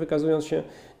właśnie wykazując się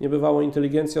niebywałą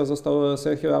inteligencją został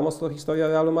Sergio Ramos, to historia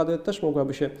Realu Madryt też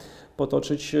mogłaby się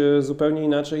potoczyć zupełnie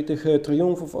inaczej. Tych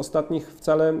triumfów ostatnich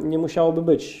wcale nie musiałoby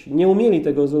być. Nie umieli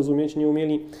tego zrozumieć, nie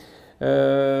umieli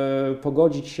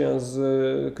pogodzić się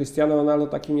z Cristiano Ronaldo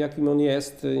takim, jakim on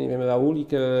jest, nie wiem, Raul,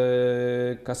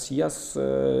 Casillas,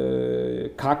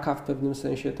 Kaka w pewnym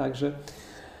sensie także.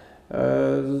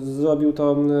 Zrobił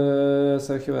to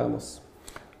Sergio Ramos.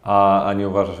 A nie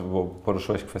uważasz, bo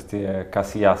poruszyłeś kwestię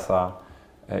Casillasa,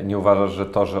 nie uważasz, że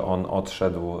to, że on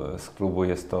odszedł z klubu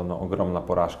jest to ogromna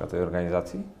porażka tej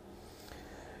organizacji?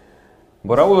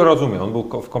 Bo Raúl rozumiem, on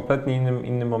był w kompletnie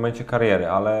innym momencie kariery,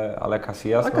 ale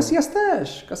Casillas... A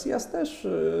Casillas też.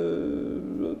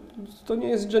 To nie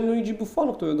jest Gianluigi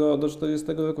Buffon, który do 40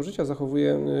 roku życia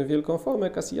zachowuje wielką formę.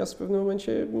 Casillas w pewnym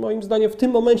momencie, moim zdaniem, w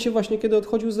tym momencie właśnie, kiedy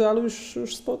odchodził z Realu,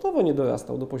 już sportowo nie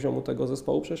dorastał do poziomu tego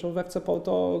zespołu. Przecież on w FC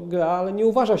Porto gra, ale nie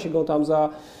uważa się go tam za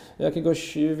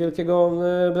jakiegoś wielkiego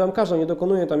bramkarza, nie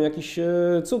dokonuje tam jakichś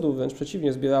cudów, wręcz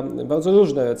przeciwnie, zbiera bardzo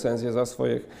różne recenzje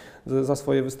za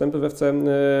swoje występy w FC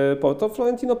Porto.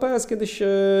 Florentino Perez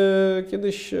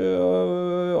kiedyś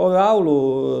o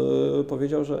Raulu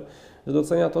powiedział, że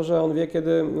docenia to, że on wie,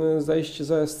 kiedy zejść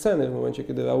ze sceny, w momencie,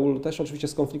 kiedy Raul, też oczywiście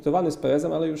skonfliktowany z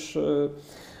Perezem, ale już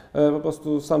po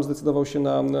prostu sam zdecydował się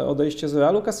na odejście z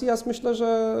Realu. Casillas, myślę,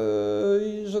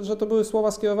 że to były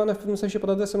słowa skierowane w pewnym sensie pod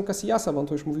adresem Casillasa, bo on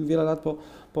to już mówił wiele lat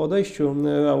po odejściu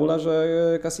Raula, że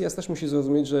Casillas też musi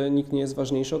zrozumieć, że nikt nie jest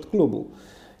ważniejszy od klubu.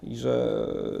 I że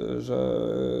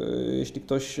jeśli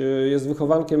ktoś jest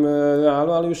wychowankiem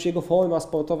Realu, ale już jego forma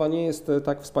sportowa nie jest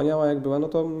tak wspaniała, jak była, no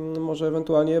to może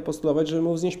ewentualnie postulować, żeby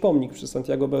mu wznieść pomnik przy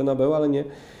Santiago Bernabeu, ale nie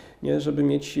żeby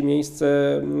mieć miejsce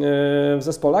w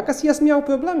zespole. A Casillas miał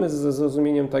problemy z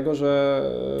zrozumieniem tego, że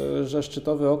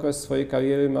szczytowy okres swojej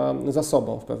kariery ma za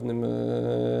sobą w pewnym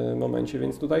momencie,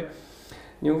 więc tutaj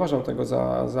nie uważam tego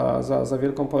za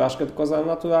wielką porażkę, tylko za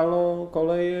naturalną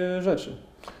kolej rzeczy.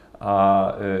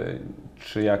 A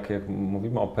czy jak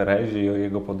mówimy o Perezie i o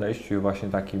jego podejściu i właśnie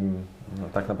takim, no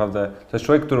tak naprawdę, to jest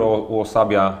człowiek, który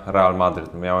uosabia Real Madryt.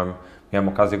 Miałem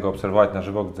okazję go obserwować na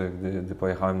żywo, gdy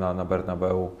pojechałem na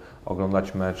Bernabeu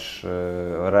oglądać mecz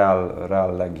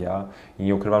Real Legia i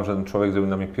nie ukrywam, że ten człowiek zrobił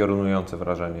na mnie piorunujące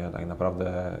wrażenie. Tak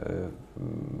naprawdę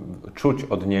czuć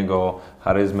od niego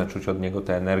charyzmę, czuć od niego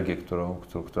tę energię,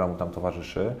 która mu tam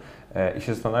towarzyszy. I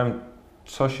się zastanawiam,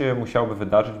 co się musiałoby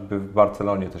wydarzyć, by w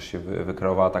Barcelonie też się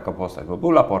wykreowała taka postać, bo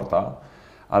był Laporta,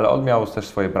 ale on miał też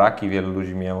swoje braki, wielu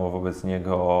ludzi miało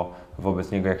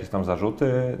wobec niego jakieś tam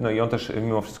zarzuty, no i on też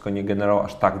mimo wszystko nie generował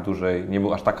aż tak dużej, nie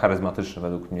był aż tak charyzmatyczny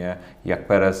według mnie jak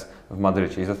Perez w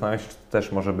Madrycie i zastanawiam się, czy to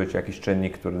też może być jakiś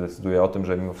czynnik, który decyduje o tym,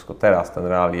 że mimo wszystko teraz ten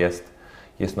Real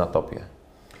jest na topie.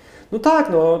 No tak,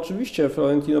 no oczywiście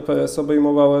Florentino Perez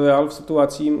obejmował Real w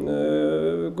sytuacji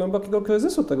głębokiego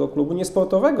kryzysu tego klubu,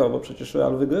 niesportowego, bo przecież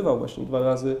Real wygrywał właśnie 2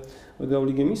 razy, wygrał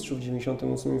Ligę Mistrzów w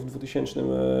 1998 i w 2000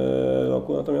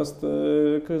 roku, natomiast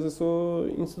kryzysu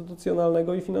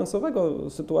instytucjonalnego i finansowego.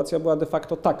 Sytuacja była de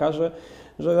facto taka, że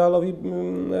Realowi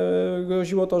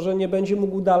groziło to, że nie będzie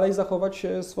mógł dalej zachować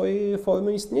swojej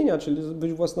formy istnienia, czyli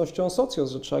być własnością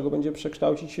socios, że trzeba go będzie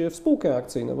przekształcić w spółkę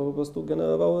akcyjną, bo po prostu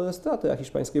generował straty, a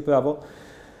hiszpańskie prawo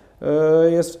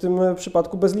jest w tym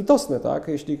przypadku bezlitosne, tak?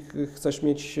 Jeśli chcesz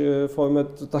mieć formę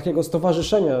takiego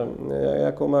stowarzyszenia,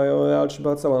 jaką mają Real czy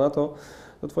Barcelona, to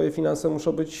Twoje finanse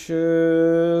muszą być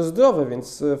zdrowe,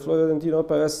 więc Florentino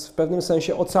Perez w pewnym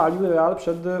sensie ocalił Real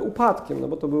przed upadkiem, no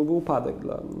bo to byłby upadek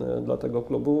dla tego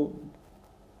klubu.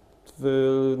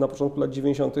 Na początku lat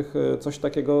 90. coś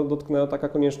takiego dotknęła, taka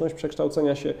konieczność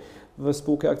przekształcenia się w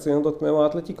spółkę akcyjną dotknęła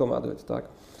Atletico Madryt, tak?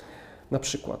 Na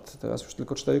przykład. Teraz już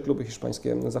tylko 4 kluby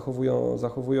hiszpańskie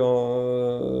zachowują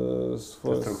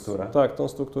tą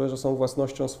strukturę, że są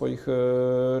własnością swoich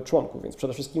członków, więc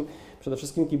przede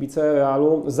wszystkim kibice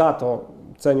Realu za to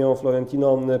cenią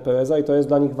Florentino Pereza i to jest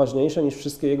dla nich ważniejsze niż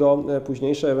wszystkie jego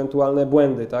późniejsze ewentualne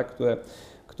błędy, tak,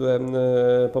 które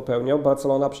popełniał.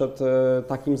 Barcelona przed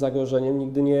takim zagrożeniem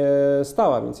nigdy nie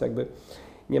stała, więc jakby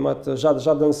nie ma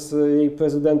żaden z jej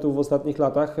prezydentów w ostatnich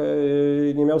latach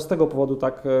nie miał z tego powodu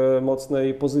tak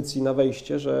mocnej pozycji na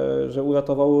wejście, że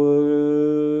uratował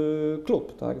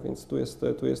klub, tak? Więc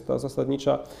tu jest ta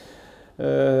zasadnicza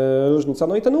różnica.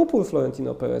 No i ten upór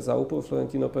Florentino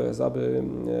Pereza, by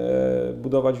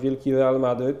budować wielki Real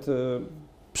Madryt,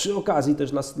 przy okazji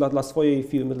też dla swojej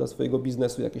firmy, dla swojego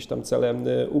biznesu jakieś tam cele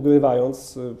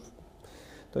ugrywając.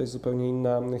 To jest zupełnie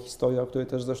inna historia, o której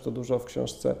też zresztą dużo w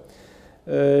książce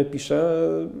pisze,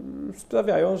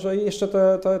 sprawiają, że jeszcze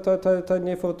te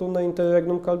niefortunne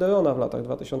interregnum Calderona w latach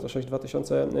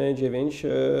 2006-2009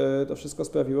 to wszystko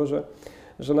sprawiło,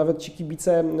 że nawet ci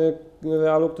kibice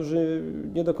Realu, którzy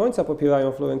nie do końca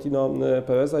popierają Florentino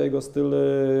Pereza, jego styl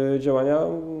działania,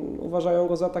 uważają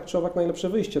go za tak czy owak najlepsze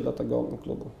wyjście dla tego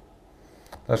klubu.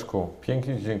 Leszku,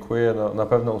 pięknie Ci dziękuję. No, na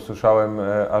pewno usłyszałem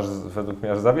według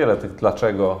mnie aż za wiele tych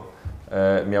dlaczego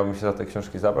miałbym się za te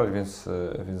książki zabrać, więc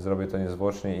zrobię to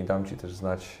niezwłocznie i dam Ci też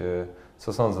znać,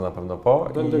 co sądzę na pewno po.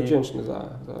 Będę wdzięczny za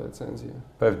recenzję.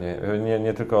 Pewnie,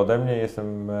 nie tylko ode mnie.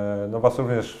 No Was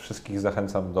również wszystkich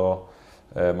zachęcam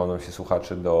mam na myśli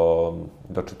słuchaczy,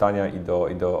 do czytania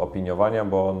i do opiniowania,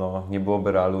 bo no, nie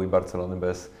byłoby Realu i Barcelony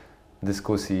bez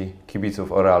dyskusji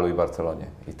kibiców o Realu i Barcelonie.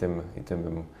 I tym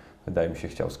bym wydaje mi się,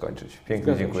 chciał skończyć. Pięknie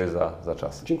Zgadzam dziękuję się. za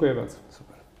czas. Dziękuję bardzo. Super.